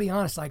because I got to be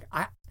honest,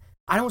 I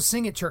don't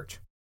sing at church.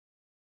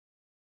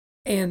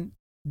 And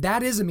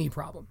that is a me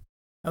problem.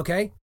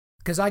 Okay?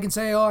 Because I can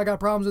say, I got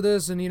problems with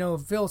this, and,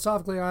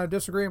 philosophically I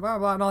disagree, blah,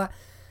 blah, and all that.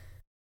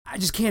 I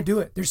just can't do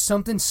it. There's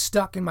something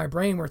stuck in my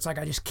brain where it's like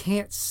I just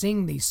can't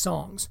sing these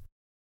songs.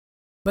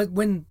 But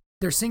when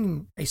they're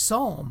singing a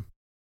psalm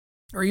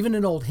or even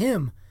an old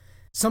hymn,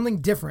 something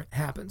different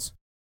happens.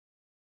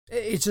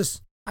 It's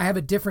just, I have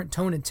a different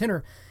tone and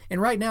tenor.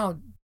 And right now,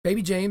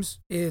 baby James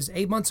is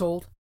 8 months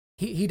old.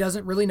 He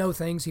doesn't really know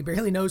things. He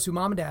barely knows who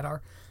mom and dad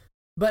are.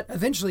 But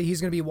eventually he's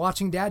going to be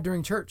watching dad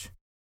during church.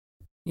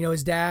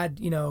 Is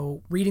dad,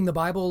 reading the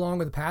Bible along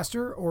with the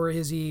pastor, or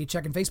is he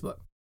checking Facebook?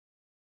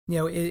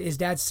 Is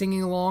dad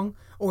singing along,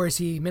 or is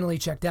he mentally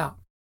checked out?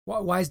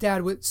 Why is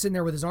dad sitting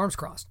there with his arms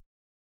crossed?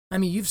 I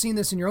mean, you've seen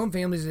this in your own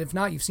families. If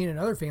not, you've seen it in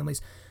other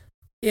families.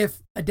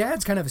 If a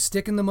dad's kind of a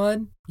stick in the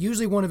mud,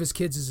 usually one of his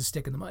kids is a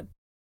stick in the mud.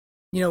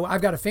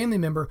 I've got a family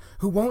member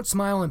who won't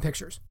smile in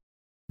pictures,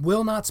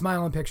 will not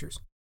smile in pictures.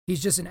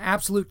 He's just an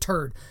absolute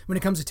turd when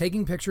it comes to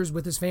taking pictures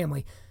with his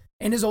family.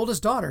 And his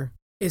oldest daughter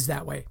is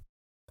that way,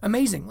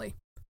 amazingly.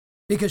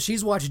 Because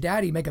she's watched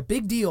daddy make a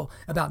big deal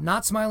about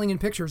not smiling in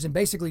pictures and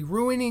basically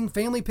ruining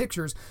family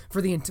pictures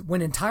for the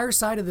entire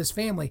side of this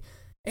family,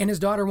 and his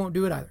daughter won't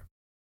do it either.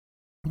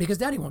 Because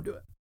daddy won't do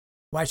it.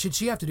 Why should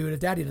she have to do it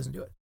if daddy doesn't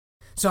do it?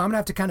 So I'm going to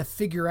have to kind of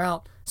figure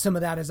out some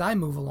of that as I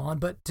move along.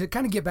 But to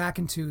kind of get back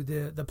into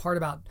the part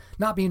about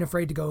not being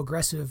afraid to go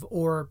aggressive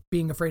or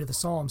being afraid of the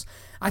Psalms,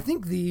 I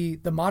think the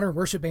modern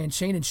worship band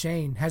Shane and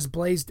Shane has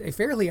blazed a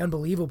fairly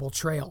unbelievable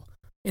trail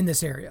in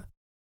this area.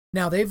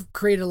 Now, they've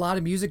created a lot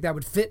of music that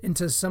would fit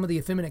into some of the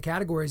effeminate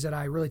categories that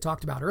I really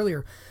talked about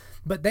earlier,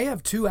 but they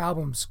have 2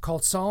 albums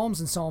called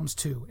Psalms and Psalms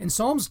 2. And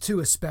Psalms 2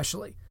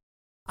 especially,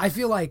 I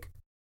feel like,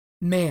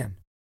 man,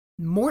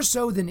 more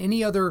so than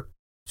any other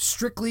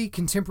strictly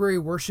contemporary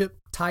worship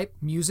type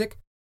music,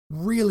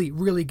 really,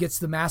 really gets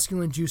the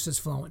masculine juices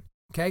flowing,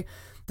 okay?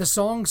 The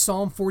song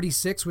Psalm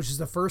 46, which is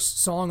the first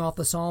song off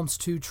the Psalms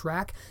 2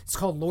 track, it's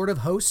called Lord of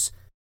Hosts.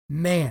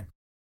 Man,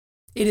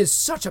 it is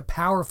such a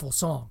powerful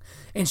song.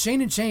 And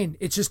Shane and Shane,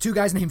 it's just 2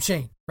 guys named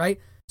Shane, right?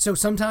 So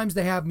sometimes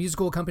they have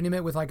musical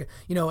accompaniment with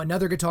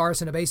another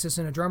guitarist and a bassist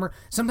and a drummer.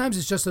 Sometimes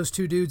it's just those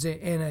 2 dudes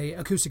and a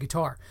acoustic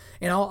guitar.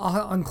 And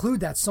I'll include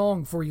that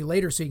song for you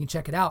later so you can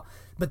check it out.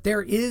 But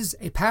there is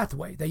a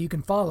pathway that you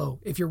can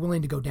follow if you're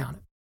willing to go down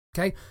it.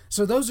 Okay,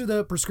 so those are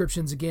the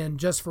prescriptions, again,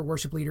 just for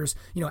worship leaders.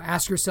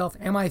 Ask yourself,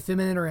 am I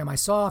feminine or am I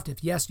soft?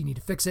 If yes, you need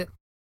to fix it.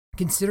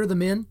 Consider the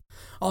men.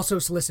 Also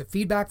solicit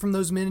feedback from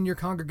those men in your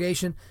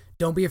congregation.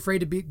 Don't be afraid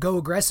to go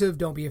aggressive.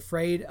 Don't be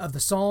afraid of the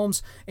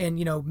Psalms, and,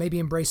 maybe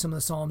embrace some of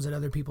the Psalms that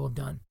other people have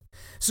done.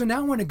 So now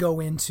I want to go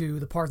into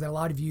the part that a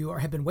lot of you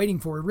have been waiting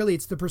for. Really,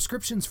 it's the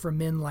prescriptions for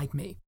men like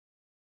me.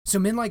 So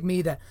men like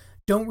me that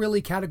don't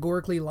really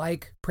categorically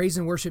like praise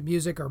and worship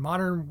music or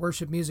modern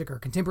worship music or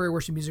contemporary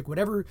worship music,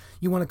 whatever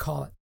you want to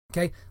call it.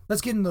 Okay,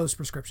 let's get into those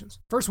prescriptions.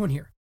 First one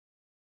here.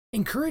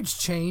 Encourage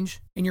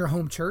change in your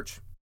home church,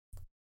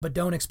 but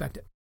don't expect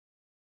it.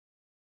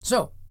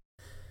 So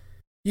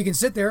you can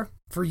sit there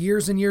for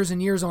years and years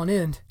and years on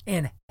end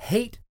and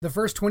hate the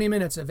first 20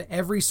 minutes of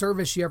every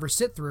service you ever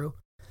sit through,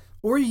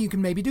 or you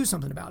can maybe do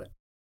something about it.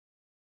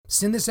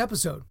 Send this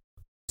episode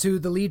to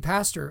the lead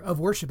pastor of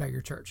worship at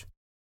your church.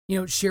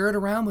 share it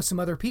around with some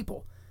other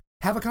people.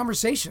 Have a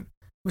conversation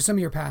with some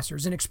of your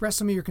pastors and express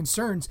some of your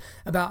concerns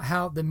about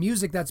how the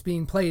music that's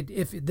being played,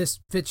 if this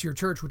fits your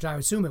church, which I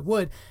assume it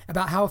would,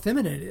 about how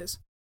effeminate it is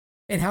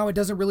and how it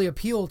doesn't really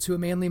appeal to a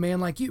manly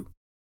man like you.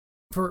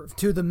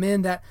 To the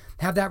men that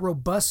have that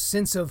robust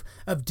sense of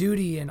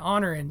duty and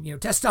honor and,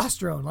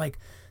 testosterone, like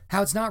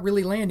how it's not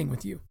really landing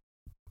with you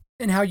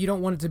and how you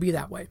don't want it to be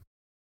that way.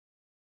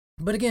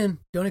 But again,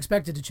 don't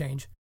expect it to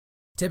change.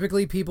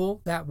 Typically,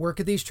 people that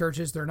work at these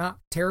churches, they're not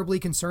terribly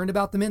concerned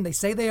about the men. They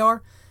say they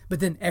are, but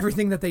then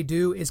everything that they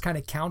do is kind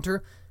of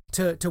counter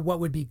to what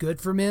would be good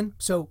for men.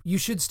 So you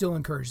should still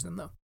encourage them,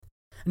 though.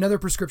 Another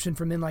prescription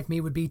for men like me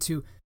would be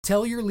to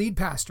tell your lead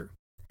pastor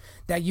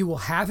that you will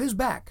have his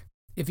back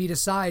if he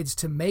decides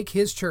to make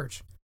his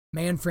church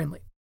man-friendly.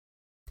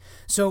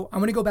 So I'm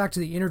going to go back to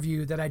the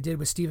interview that I did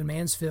with Stephen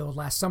Mansfield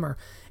last summer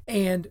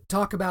and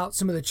talk about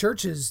some of the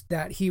churches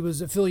that he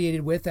was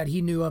affiliated with, that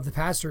he knew of, the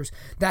pastors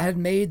that had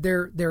made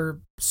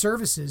their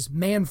services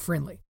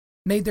man-friendly,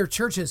 made their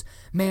churches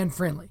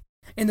man-friendly.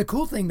 And the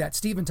cool thing that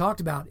Stephen talked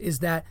about is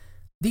that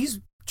these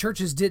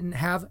churches didn't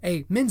have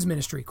a men's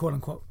ministry, quote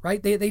unquote,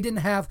 right? They didn't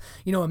have,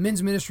 a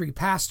men's ministry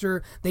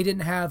pastor. They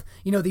didn't have,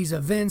 these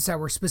events that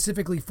were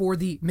specifically for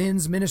the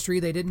men's ministry.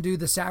 They didn't do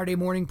the Saturday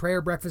morning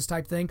prayer breakfast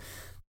type thing.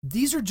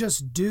 These are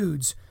just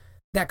dudes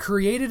that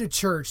created a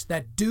church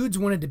that dudes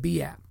wanted to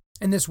be at.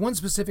 And this one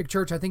specific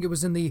church, I think it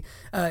was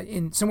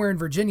in somewhere in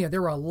Virginia,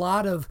 there were a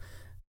lot of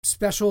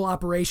special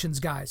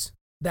operations guys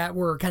that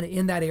were kind of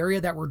in that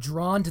area that were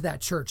drawn to that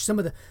church. Some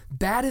of the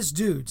baddest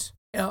dudes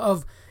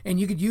and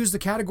you could use the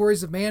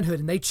categories of manhood,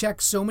 and they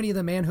checked so many of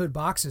the manhood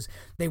boxes.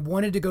 They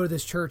wanted to go to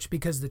this church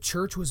because the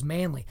church was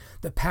manly.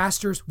 The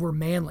pastors were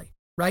manly,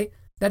 right?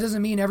 That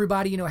doesn't mean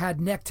everybody, had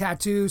neck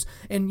tattoos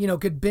and,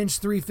 could bench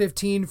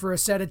 315 for a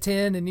set of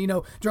 10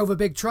 and, drove a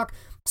big truck.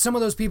 Some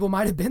of those people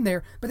might have been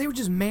there, but they were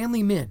just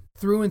manly men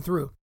through and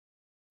through.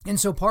 And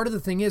so part of the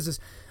thing is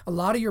a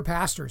lot of your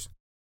pastors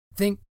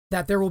think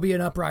that there will be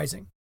an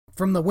uprising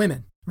from the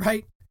women,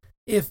 right?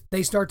 If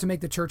they start to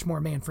make the church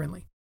more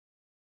man-friendly.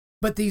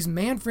 But these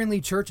man-friendly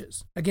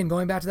churches, again,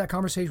 going back to that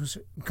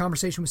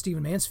conversation with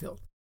Stephen Mansfield,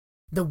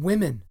 the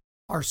women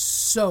are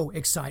so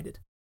excited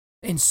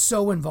and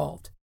so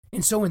involved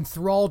and so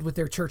enthralled with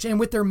their church and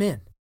with their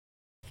men.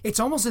 It's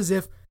almost as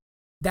if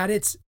that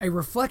it's a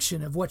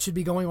reflection of what should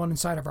be going on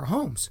inside of our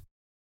homes.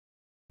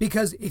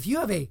 Because if you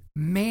have a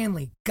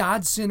manly,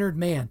 God-centered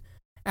man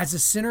as the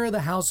center of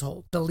the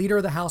household, the leader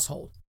of the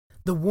household,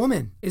 the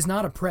woman is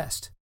not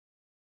oppressed.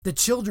 The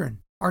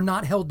children are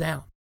not held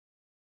down.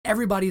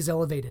 Everybody is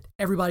elevated.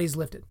 Everybody is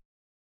lifted.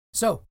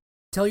 So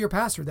tell your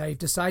pastor that if he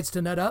decides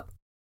to nut up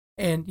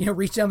and,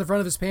 reach down the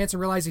front of his pants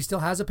and realize he still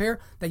has a pair,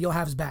 that you'll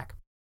have his back.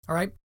 All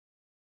right.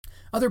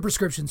 Other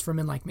prescriptions for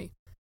men like me.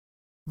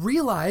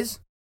 Realize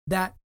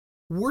that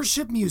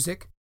worship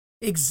music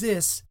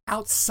exists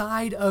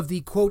outside of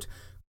the, quote,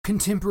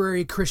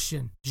 contemporary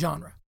Christian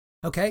genre.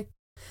 Okay.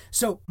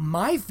 So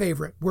my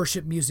favorite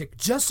worship music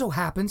just so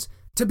happens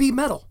to be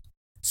metal.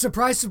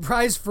 Surprise,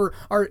 surprise for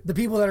the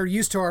people that are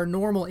used to our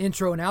normal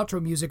intro and outro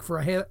music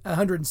for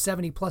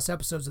 170 plus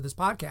episodes of this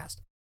podcast.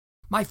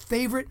 My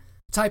favorite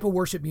type of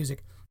worship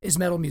music is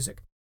metal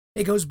music.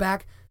 It goes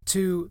back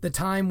to the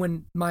time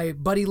when my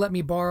buddy let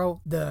me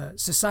borrow the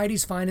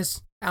Society's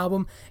Finest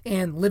album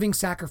and Living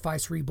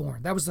Sacrifice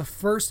Reborn. That was the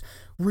first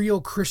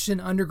real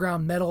Christian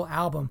underground metal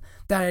album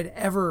that I'd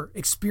ever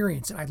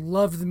experienced. And I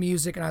loved the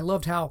music and I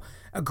loved how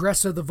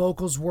aggressive the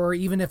vocals were,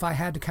 even if I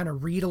had to kind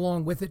of read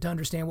along with it to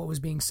understand what was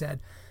being said.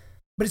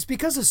 But it's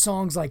because of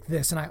songs like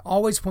this, and I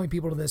always point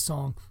people to this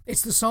song.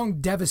 It's the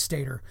song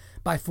Devastator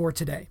by For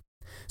Today.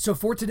 So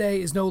For Today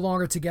is no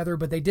longer together,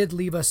 but they did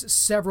leave us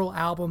several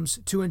albums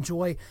to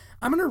enjoy.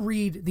 I'm going to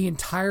read the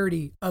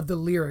entirety of the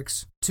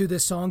lyrics to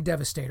this song,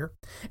 Devastator,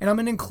 and I'm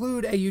going to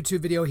include a YouTube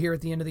video here at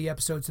the end of the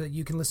episode so that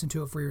you can listen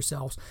to it for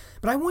yourselves.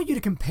 But I want you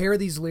to compare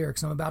these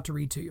lyrics I'm about to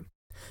read to you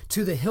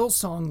to the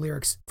Hillsong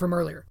lyrics from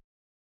earlier.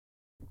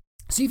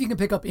 See if you can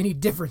pick up any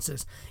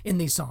differences in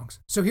these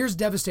songs. So here's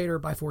Devastator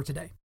by For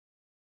Today.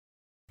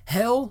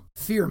 Hell,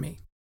 fear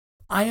me.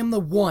 I am the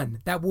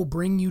one that will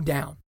bring you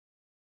down.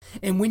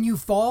 And when you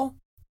fall,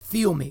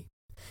 feel me.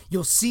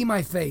 You'll see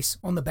my face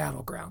on the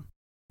battleground.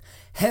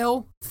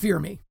 Hell, fear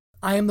me.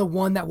 I am the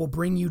one that will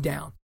bring you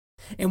down.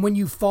 And when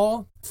you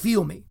fall,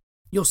 feel me.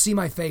 You'll see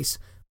my face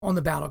on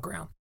the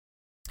battleground.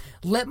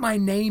 Let my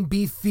name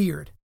be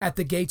feared at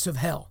the gates of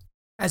hell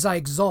as I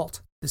exalt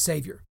the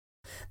Savior,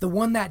 the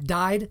one that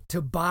died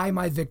to buy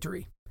my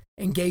victory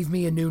and gave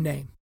me a new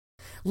name.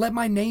 Let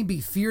my name be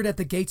feared at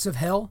the gates of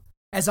hell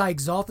as I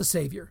exalt the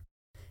Savior.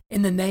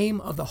 In the name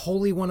of the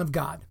Holy One of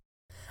God,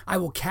 I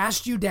will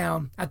cast you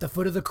down at the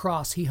foot of the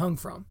cross he hung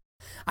from.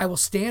 I will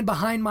stand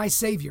behind my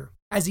Savior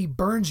as he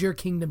burns your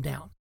kingdom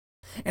down.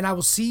 And I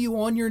will see you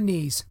on your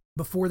knees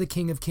before the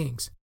King of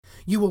Kings.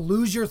 You will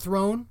lose your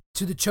throne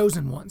to the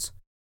chosen ones.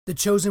 The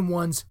chosen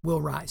ones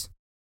will rise.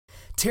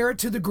 Tear it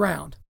to the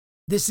ground.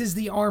 This is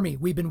the army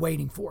we've been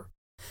waiting for.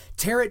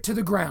 Tear it to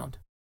the ground.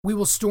 We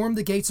will storm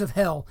the gates of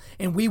hell,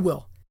 and we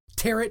will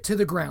tear it to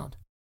the ground.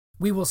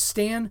 We will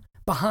stand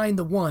behind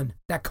the one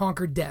that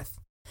conquered death.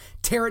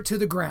 Tear it to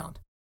the ground,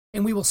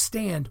 and we will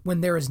stand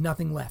when there is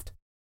nothing left.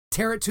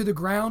 Tear it to the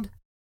ground,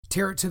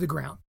 tear it to the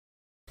ground.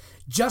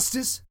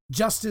 Justice,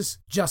 justice,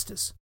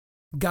 justice.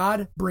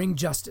 God, bring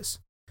justice.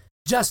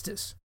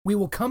 Justice, we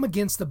will come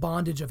against the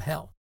bondage of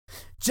hell.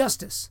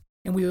 Justice,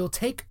 and we will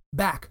take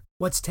back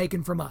what's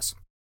taken from us.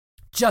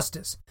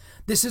 Justice,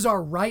 this is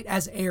our right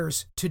as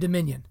heirs to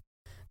dominion.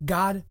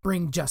 God,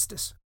 bring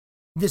justice.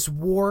 This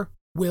war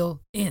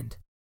will end.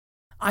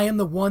 I am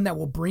the one that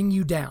will bring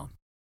you down.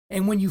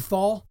 And when you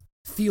fall,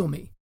 feel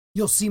me.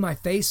 You'll see my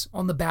face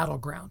on the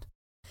battleground.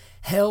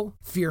 Hell,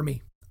 fear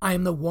me. I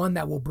am the one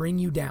that will bring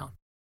you down.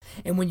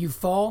 And when you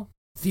fall,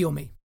 feel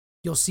me.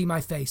 You'll see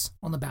my face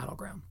on the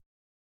battleground.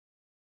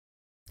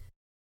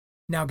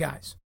 Now,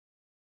 guys,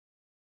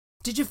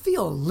 did you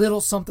feel a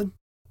little something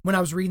when I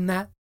was reading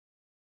that?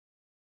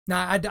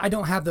 Now, I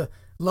don't have the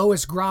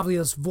lowest,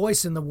 groveliest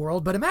voice in the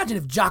world, but imagine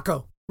if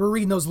Jocko were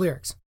reading those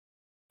lyrics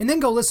and then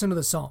go listen to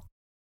the song.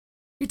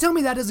 You tell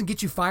me that doesn't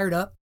get you fired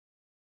up?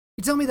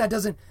 You tell me that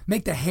doesn't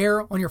make the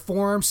hair on your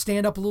forearm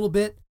stand up a little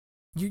bit?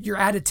 You're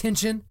at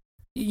attention.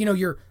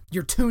 You're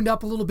tuned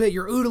up a little bit.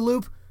 Your OODA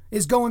loop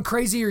is going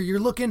crazy, or you're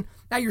looking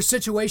at your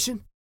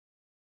situation.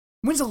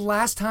 When's the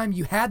last time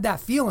you had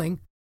that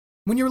feeling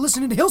when you were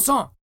listening to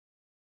Hillsong?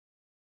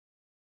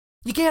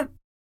 You can't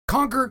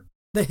conquer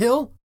the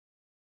hill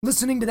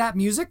listening to that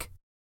music.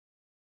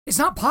 It's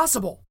not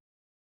possible.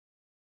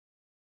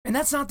 And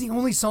that's not the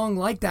only song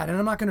like that. And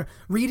I'm not going to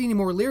read any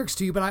more lyrics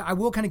to you, but I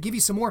will kind of give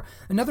you some more.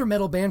 Another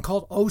metal band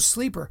called Oh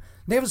Sleeper.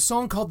 They have a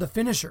song called The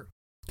Finisher.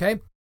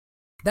 Okay?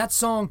 That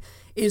song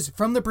is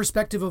from the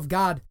perspective of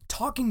God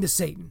talking to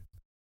Satan.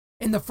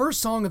 In the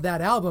first song of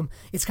that album,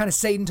 it's kind of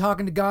Satan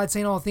talking to God,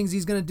 saying all the things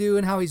he's going to do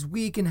and how he's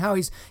weak and how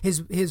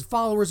his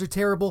followers are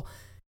terrible.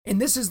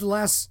 And this is the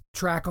last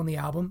track on the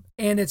album,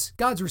 and it's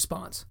God's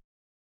response.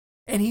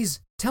 And he's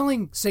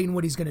telling Satan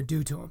what he's going to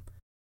do to him.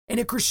 And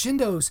it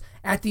crescendos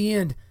at the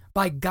end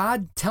by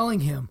God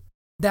telling him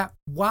that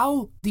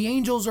while the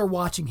angels are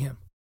watching him,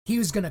 he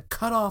was going to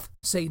cut off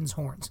Satan's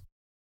horns.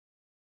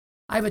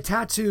 I have a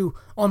tattoo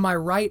on my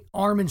right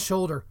arm and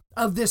shoulder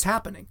of this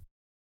happening.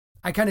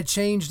 I kind of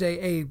changed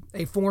a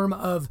form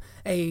of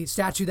a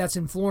statue that's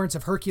in Florence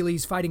of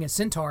Hercules fighting a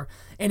centaur,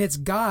 and it's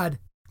God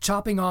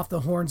chopping off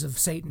the horns of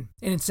Satan.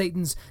 And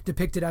Satan's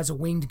depicted as a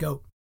winged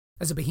goat,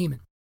 as a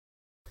behemoth.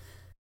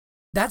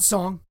 That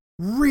song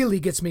really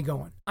gets me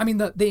going. I mean,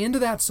 the end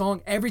of that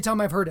song, every time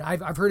I've heard it,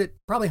 I've heard it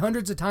probably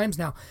hundreds of times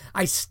now,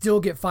 I still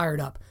get fired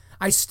up.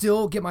 I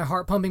still get my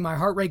heart pumping, my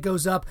heart rate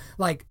goes up,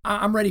 like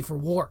I'm ready for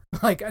war.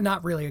 Like,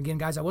 not really, again,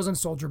 guys, I wasn't a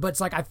soldier, but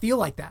it's like I feel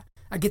like that.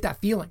 I get that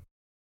feeling.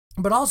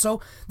 But also,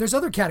 there's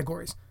other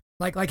categories,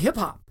 like hip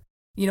hop.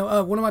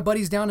 One of my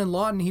buddies down in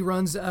Lawton, he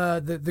runs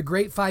the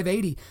Great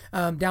 580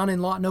 down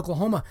in Lawton,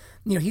 Oklahoma.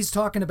 He's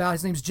talking about,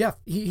 his name's Jeff.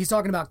 He's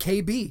talking about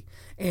KB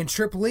and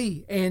Trip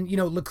Lee and,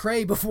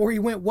 Lecrae before he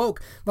went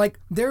woke.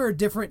 Like, there are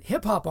different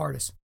hip hop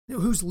artists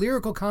whose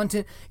lyrical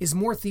content is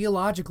more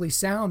theologically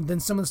sound than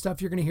some of the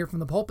stuff you're going to hear from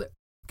the pulpit.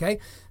 Okay.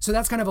 So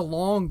that's kind of a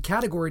long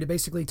category to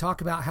basically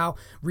talk about how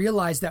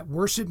realize that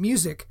worship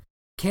music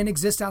can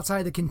exist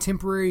outside the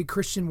contemporary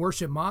Christian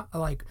worship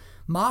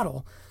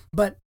model.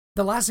 But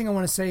the last thing I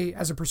want to say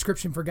as a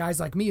prescription for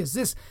guys like me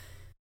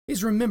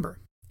is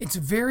remember, it's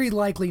very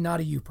likely not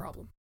a you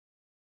problem.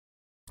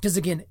 Because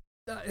again,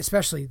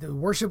 especially the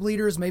worship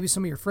leaders, maybe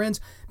some of your friends,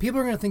 people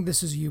are going to think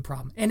this is a you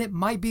problem. And it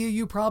might be a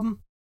you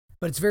problem,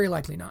 but it's very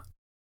likely not.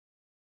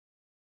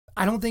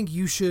 I don't think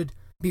you should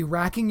be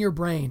racking your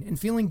brain and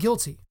feeling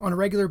guilty on a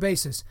regular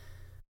basis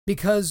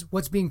because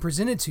what's being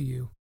presented to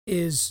you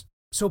is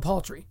so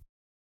paltry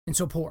and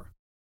so poor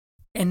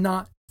and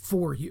not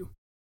for you.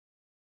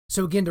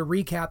 So again, to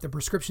recap, the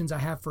prescriptions I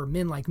have for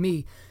men like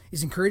me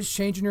is encourage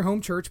change in your home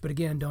church, but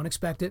again, don't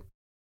expect it.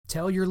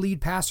 Tell your lead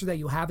pastor that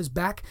you'll have his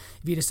back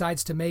if he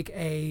decides to make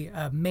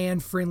a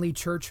man-friendly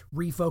church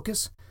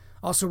refocus.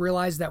 Also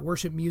realize that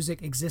worship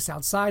music exists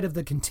outside of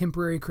the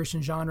contemporary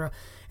Christian genre.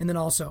 And then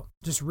also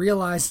just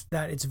realize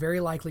that it's very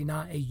likely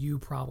not a you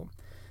problem.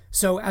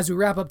 So as we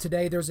wrap up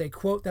today, there's a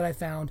quote that I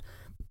found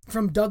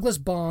from Douglas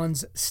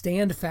Bond's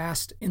Stand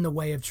Fast in the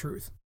Way of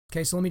Truth.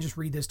 Okay, so let me just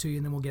read this to you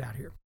and then we'll get out of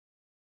here.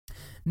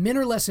 Men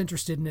are less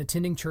interested in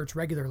attending church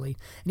regularly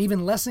and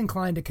even less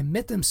inclined to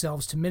commit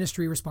themselves to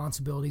ministry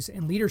responsibilities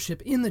and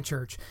leadership in the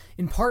church,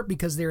 in part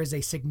because there is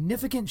a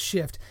significant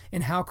shift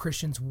in how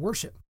Christians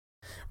worship.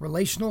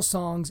 Relational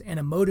songs and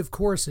emotive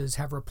choruses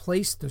have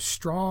replaced the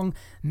strong,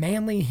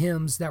 manly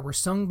hymns that were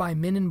sung by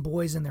men and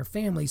boys and their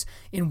families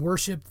in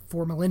worship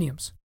for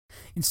millenniums.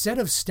 Instead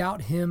of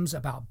stout hymns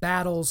about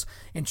battles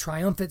and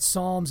triumphant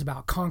psalms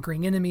about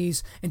conquering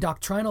enemies and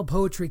doctrinal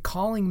poetry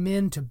calling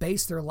men to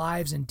base their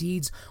lives and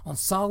deeds on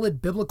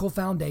solid biblical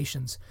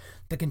foundations,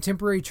 the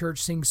contemporary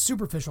church sings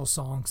superficial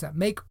songs that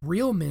make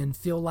real men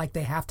feel like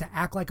they have to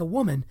act like a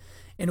woman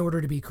in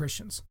order to be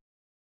Christians.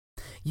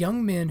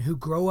 Young men who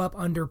grow up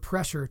under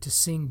pressure to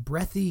sing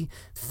breathy,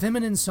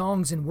 feminine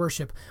songs in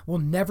worship will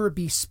never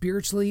be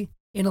spiritually,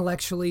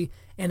 intellectually,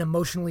 and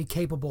emotionally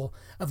capable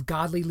of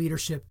godly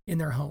leadership in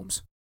their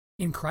homes.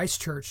 in Christ's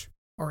church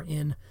or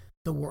in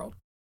the world.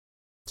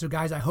 So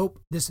guys, I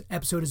hope this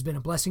episode has been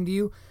a blessing to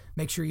you.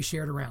 Make sure you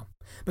share it around.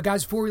 But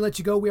guys, before we let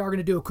you go, we are going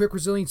to do a quick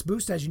resilience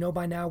boost. As you know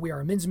by now, we are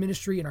a men's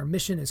ministry and our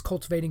mission is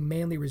cultivating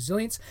manly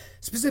resilience.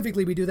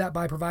 Specifically, we do that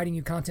by providing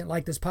you content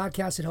like this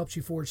podcast. It helps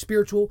you forge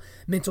spiritual,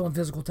 mental, and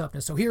physical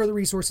toughness. So here are the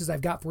resources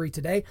I've got for you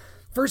today.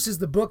 First is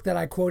the book that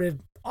I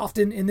quoted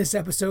often in this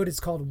episode.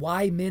 It's called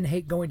Why Men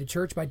Hate Going to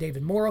Church by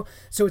David Morrow.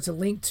 So it's a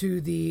link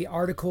to the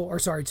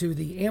to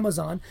the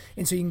Amazon.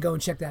 And so you can go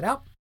and check that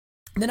out.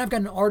 Then I've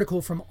got an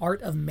article from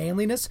Art of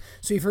Manliness.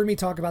 So you've heard me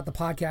talk about the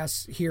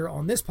podcast here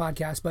on this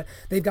podcast, but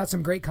they've got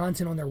some great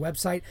content on their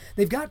website.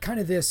 They've got kind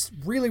of this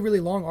really, really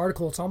long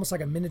article. It's almost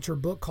like a miniature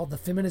book called The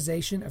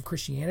Feminization of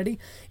Christianity.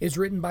 It's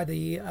written by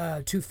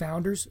the two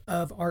founders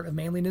of Art of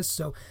Manliness.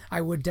 So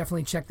I would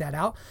definitely check that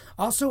out.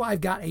 Also,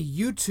 I've got a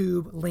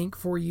YouTube link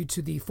for you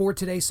to the For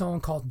Today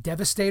song called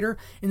Devastator.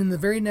 And then the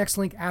very next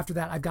link after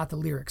that, I've got the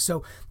lyrics.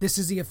 So this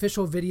is the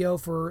official video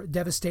for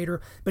Devastator.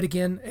 But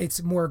again,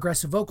 it's more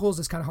aggressive vocals.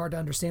 It's kind of hard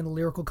to understand the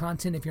lyrical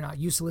content if you're not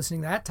used to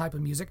listening to that type of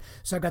music.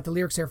 So I've got the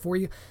lyrics there for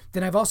you.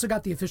 Then I've also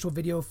got the official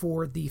video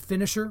for The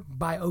Finisher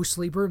by O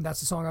Sleeper. That's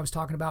the song I was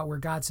talking about where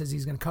God says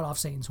he's going to cut off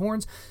Satan's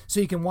horns.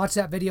 So you can watch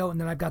that video.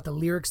 And then I've got the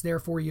lyrics there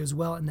for you as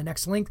well in the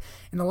next link.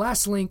 And the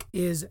last link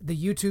is the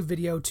YouTube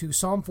video to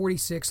Psalm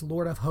 46,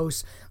 Lord of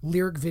Hosts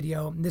lyric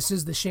video. And this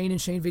is the Shane and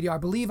Shane video. I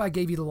believe I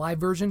gave you the live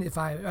version if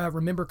I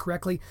remember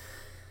correctly.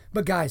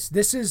 But guys,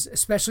 this is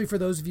especially for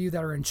those of you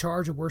that are in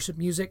charge of worship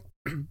music.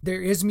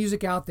 There is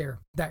music out there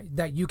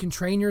that you can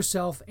train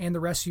yourself and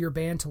the rest of your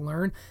band to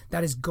learn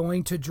that is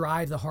going to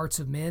drive the hearts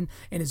of men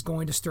and is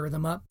going to stir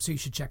them up. So you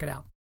should check it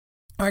out.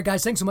 All right,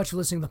 guys, thanks so much for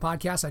listening to the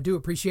podcast. I do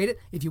appreciate it.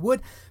 If you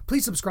would,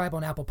 please subscribe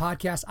on Apple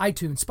Podcasts,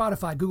 iTunes,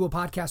 Spotify, Google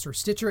Podcasts, or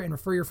Stitcher, and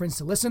refer your friends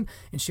to listen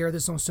and share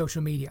this on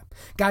social media.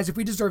 Guys, if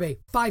we deserve a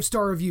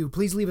 5-star review,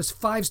 please leave us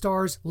 5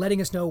 stars, letting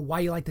us know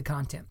why you like the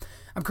content.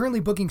 I'm currently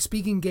booking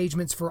speaking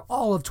engagements for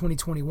all of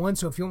 2021,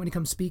 so if you want me to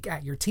come speak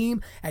at your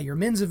team, at your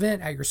men's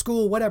event, at your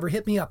school, whatever,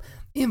 hit me up.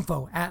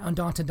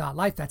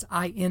 info@undaunted.life. That's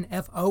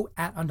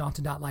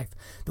info@undaunted.life.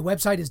 The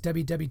website is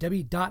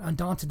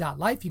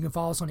www.undaunted.life. You can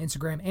follow us on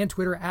Instagram and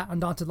Twitter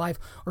 @undauntedlife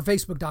or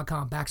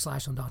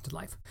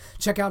facebook.com/undauntedlife.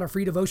 Check out our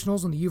free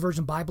devotionals on the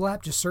YouVersion Bible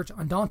app. Just search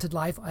Undaunted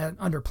Life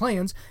under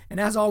plans. And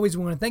as always,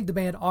 we want to thank the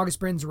band August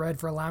Brenton's Red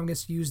for allowing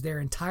us to use their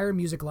entire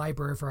music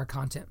library for our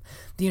content.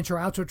 The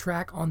intro-outro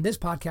track on this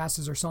podcast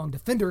is our song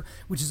Defender,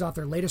 which is off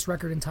their latest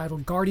record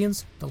entitled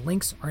Guardians. The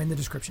links are in the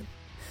description.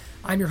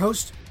 I'm your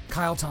host,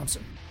 Kyle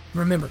Thompson.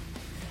 Remember,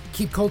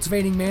 keep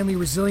cultivating manly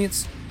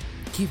resilience,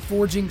 keep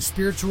forging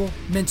spiritual,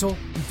 mental,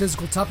 and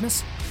physical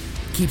toughness,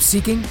 keep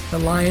seeking the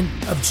Lion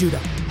of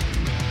Judah.